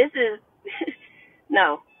 Please, this is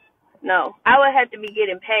no. I would have to be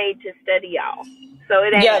getting paid to study y'all. So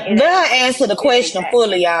it ain't. Yeah, let her answer the question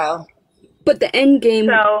fully, y'all. But the end game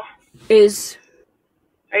is.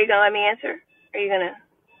 Are you gonna let me answer? Are you gonna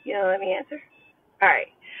let me answer? All right.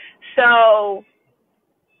 So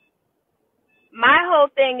my whole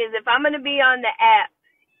thing is, if I'm gonna be on the app,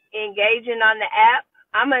 engaging on the app,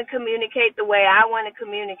 I'm gonna communicate the way I want to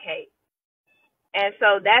communicate. And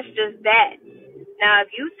so that's just that. Now,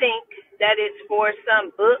 if you think that it's for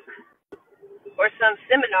some book or some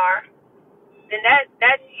seminar, then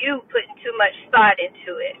that's you putting too much thought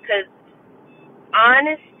into it. Because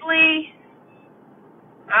honestly,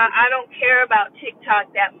 I don't care about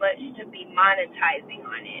TikTok that much to be monetizing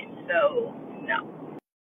on it. So, no.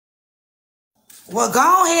 Well,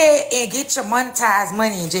 go ahead and get your monetized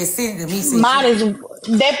money and just send it to me. Mine is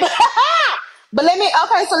that. But let me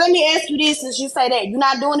ask you this: since you say that you're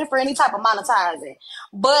not doing it for any type of monetizing,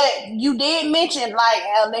 but you did mention, like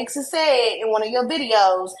Alexa said in one of your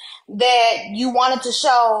videos, that you wanted to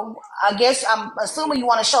show. I guess I'm assuming you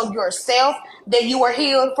want to show yourself that you were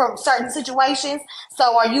healed from certain situations.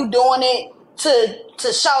 So, are you doing it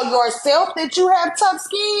to show yourself that you have tough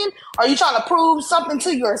skin? Are you trying to prove something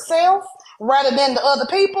to yourself rather than to other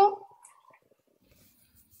people?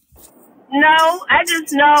 No, I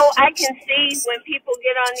just know I can see when people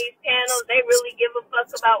get on these panels, they really give a fuck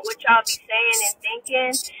about what y'all be saying and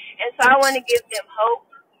thinking. And so I want to give them hope.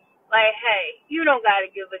 Like, hey, you don't got to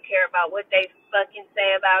give a care about what they fucking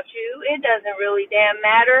say about you. It doesn't really damn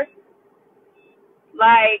matter.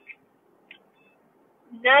 Like,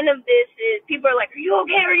 none of this is, people are like, are you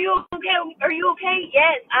okay? Are you okay? Are you okay?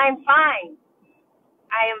 Yes, I'm fine.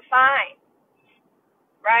 I am fine.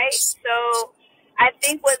 Right? So I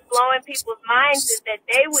think what's blowing people's minds is that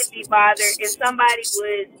they would be bothered if somebody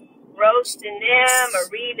was roasting them or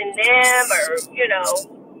reading them or, you know,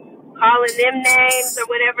 calling them names or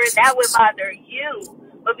whatever. That would bother you.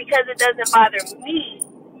 But because it doesn't bother me,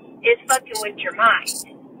 it's fucking with your mind.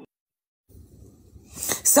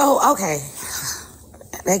 So, okay.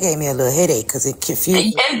 That gave me a little headache because it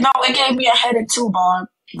confused me. No, it gave me a headache too, Barb.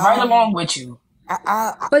 Right along with you.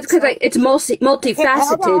 But because it's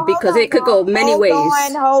multifaceted because it could go many ways.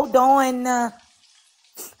 Hold on.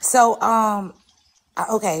 So,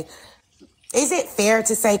 okay. Is it fair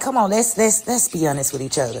to say, come on, let's be honest with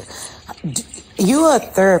each other. You're a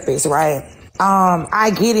therapist, right?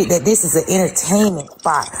 I get it that this is an entertainment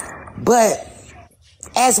spot, but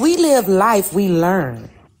as we live life, we learn.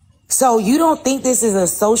 So you don't think this is a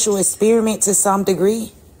social experiment to some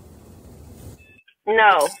degree?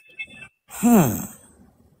 No.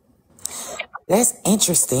 That's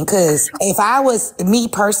interesting, because if I was, me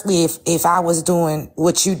personally, if I was doing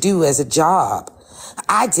what you do as a job,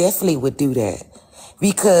 I definitely would do that,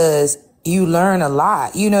 because you learn a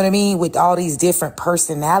lot, you know what I mean, with all these different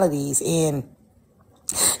personalities, and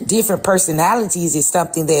different personalities is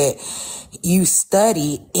something that you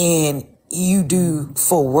study and you do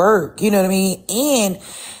for work, you know what I mean, and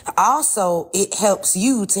also it helps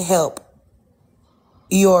you to help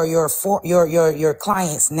your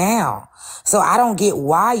clients now. So I don't get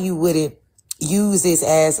why you wouldn't use this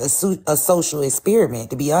as a social experiment,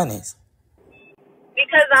 to be honest.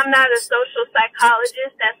 Because I'm not a social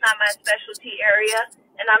psychologist, that's not my specialty area,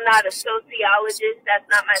 and I'm not a sociologist, that's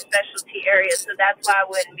not my specialty area, so that's why I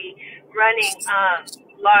wouldn't be running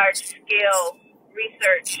large-scale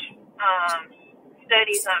research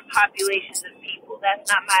studies on populations of people. That's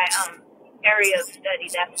not my area of study,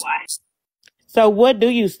 that's why. So what do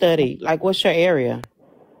you study? Like, what's your area?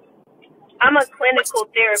 I'm a clinical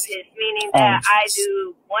therapist, meaning that I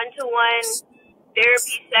do one-to-one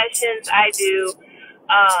therapy sessions. I do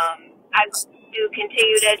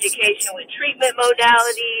continued education with treatment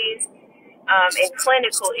modalities and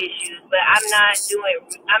clinical issues, but I'm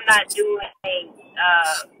not doing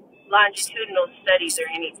longitudinal studies or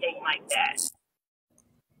anything like that.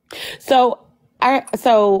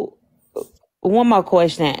 So one more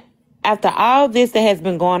question. After all this that has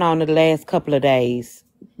been going on in the last couple of days,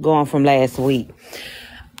 going from last week,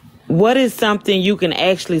 what is something you can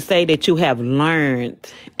actually say that you have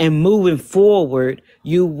learned and moving forward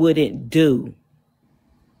you wouldn't do?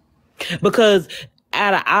 Because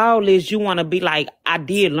out of all this, you want to be like, I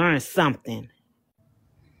did learn something.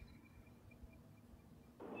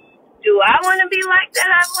 Do I want to be like that?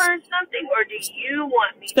 I've learned something, or do you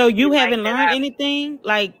want me? So you haven't learned anything?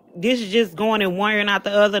 Like, this is just going and one out the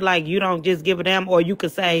other, like you don't just give a damn? Or you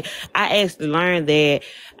could say, I actually learned that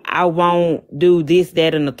I won't do this,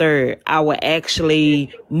 that, and the third. I will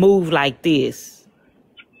actually move like this.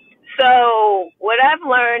 So what I've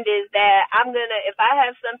learned is that if I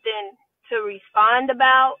have something to respond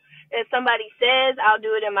about that somebody says, I'll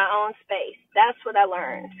do it in my own space. That's what I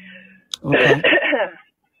learned. Okay.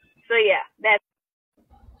 So yeah, that's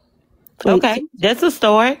okay. That's a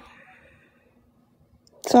start.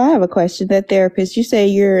 So I have a question. That therapist, you say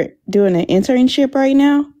you're doing an internship right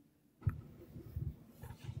now?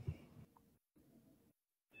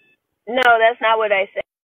 No, that's not what I said.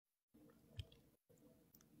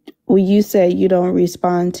 Well, you said you don't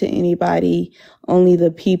respond to anybody, only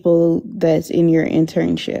the people that's in your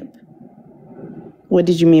internship. What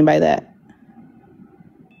did you mean by that?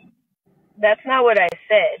 That's not what I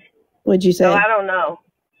said. What'd you say? So I don't know.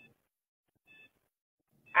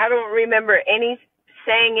 I don't remember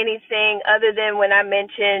saying anything other than when I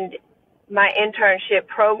mentioned my internship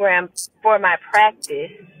program for my practice.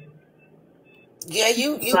 Yeah,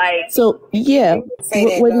 you Like, So yeah, say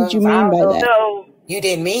that. what did you mean by that? so You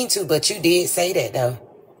didn't mean to, but you did say that though.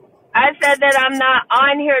 I said that I'm not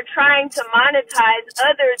on here trying to monetize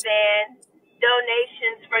other than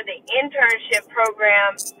donations for the internship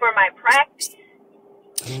program for my practice.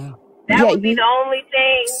 That would be the only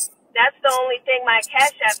thing. That's the only thing my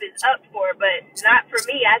Cash App is up for, but not for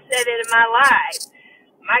me. I said it in my live.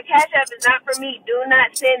 My Cash App is not for me. Do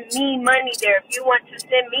not send me money there. If you want to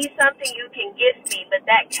send me something, you can gift me. But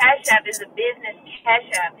that Cash App is a business Cash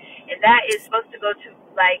App, and that is supposed to go to,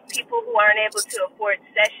 like, people who aren't able to afford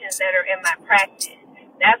sessions that are in my practice.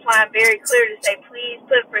 That's why I'm very clear to say, please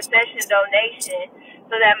put for session donation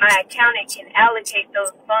so that my accountant can allocate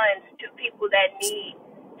those funds to people that need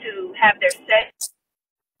to have their sessions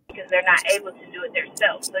because they're not able to do it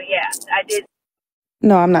themselves. So, yeah, I did.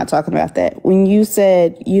 No, I'm not talking about that. When you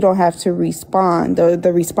said you don't have to respond,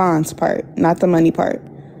 the response part, not the money part.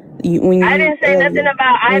 I didn't say nothing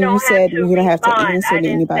about I don't have to you don't have to respond. answer I to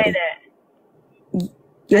didn't anybody. say that.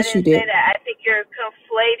 Yes, I you didn't say did. that. I think you're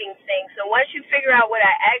conflating things. So once you figure out what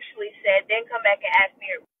I actually said, then come back and ask me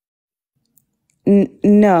your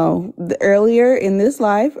No, earlier in this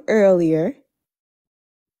live,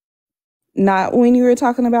 not when you were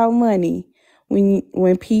talking about money.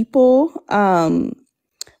 When people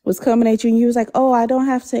was coming at you and you was like, oh, I don't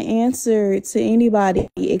have to answer to anybody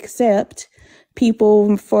except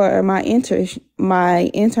people for my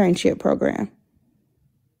internship program.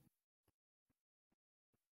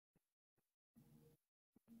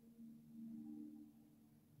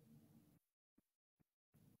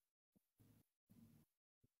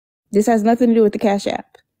 This has nothing to do with the Cash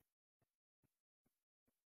App.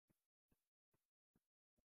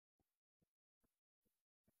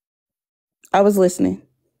 I was listening.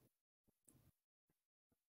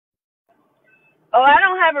 Oh, I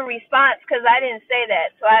don't have a response because I didn't say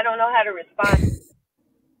that, so I don't know how to respond.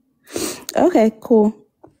 Okay, cool.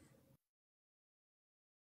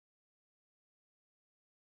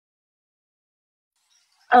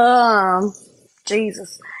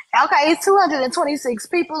 Jesus. Okay, it's 226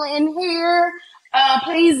 people in here.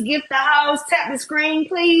 Please gift the house. Tap the screen,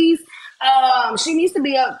 please. She needs to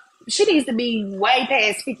be up. She needs to be way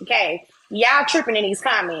past 50K. Y'all tripping in these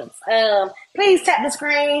comments. Please tap the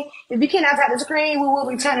screen. If you cannot tap the screen, we will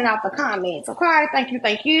be turning off the comments. Okay, thank you,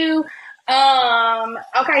 thank you.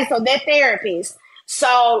 Okay, so that therapist.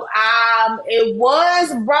 So it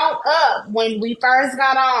was brought up when we first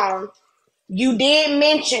got on. You did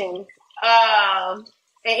mention an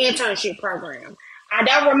internship program. I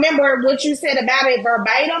don't remember what you said about it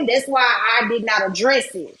verbatim. That's why I did not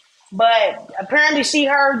address it. But apparently she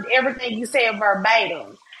heard everything you said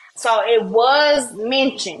verbatim. So it was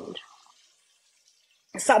mentioned.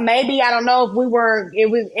 So maybe, I don't know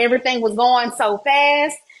if everything was going so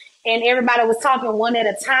fast and everybody was talking one at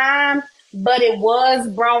a time, but it was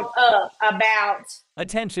brought up about.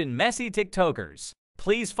 Attention messy TikTokers.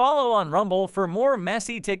 Please follow on Rumble for more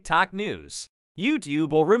messy TikTok news. YouTube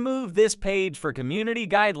will remove this page for community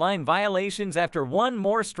guideline violations after one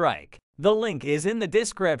more strike. The link is in the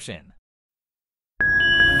description.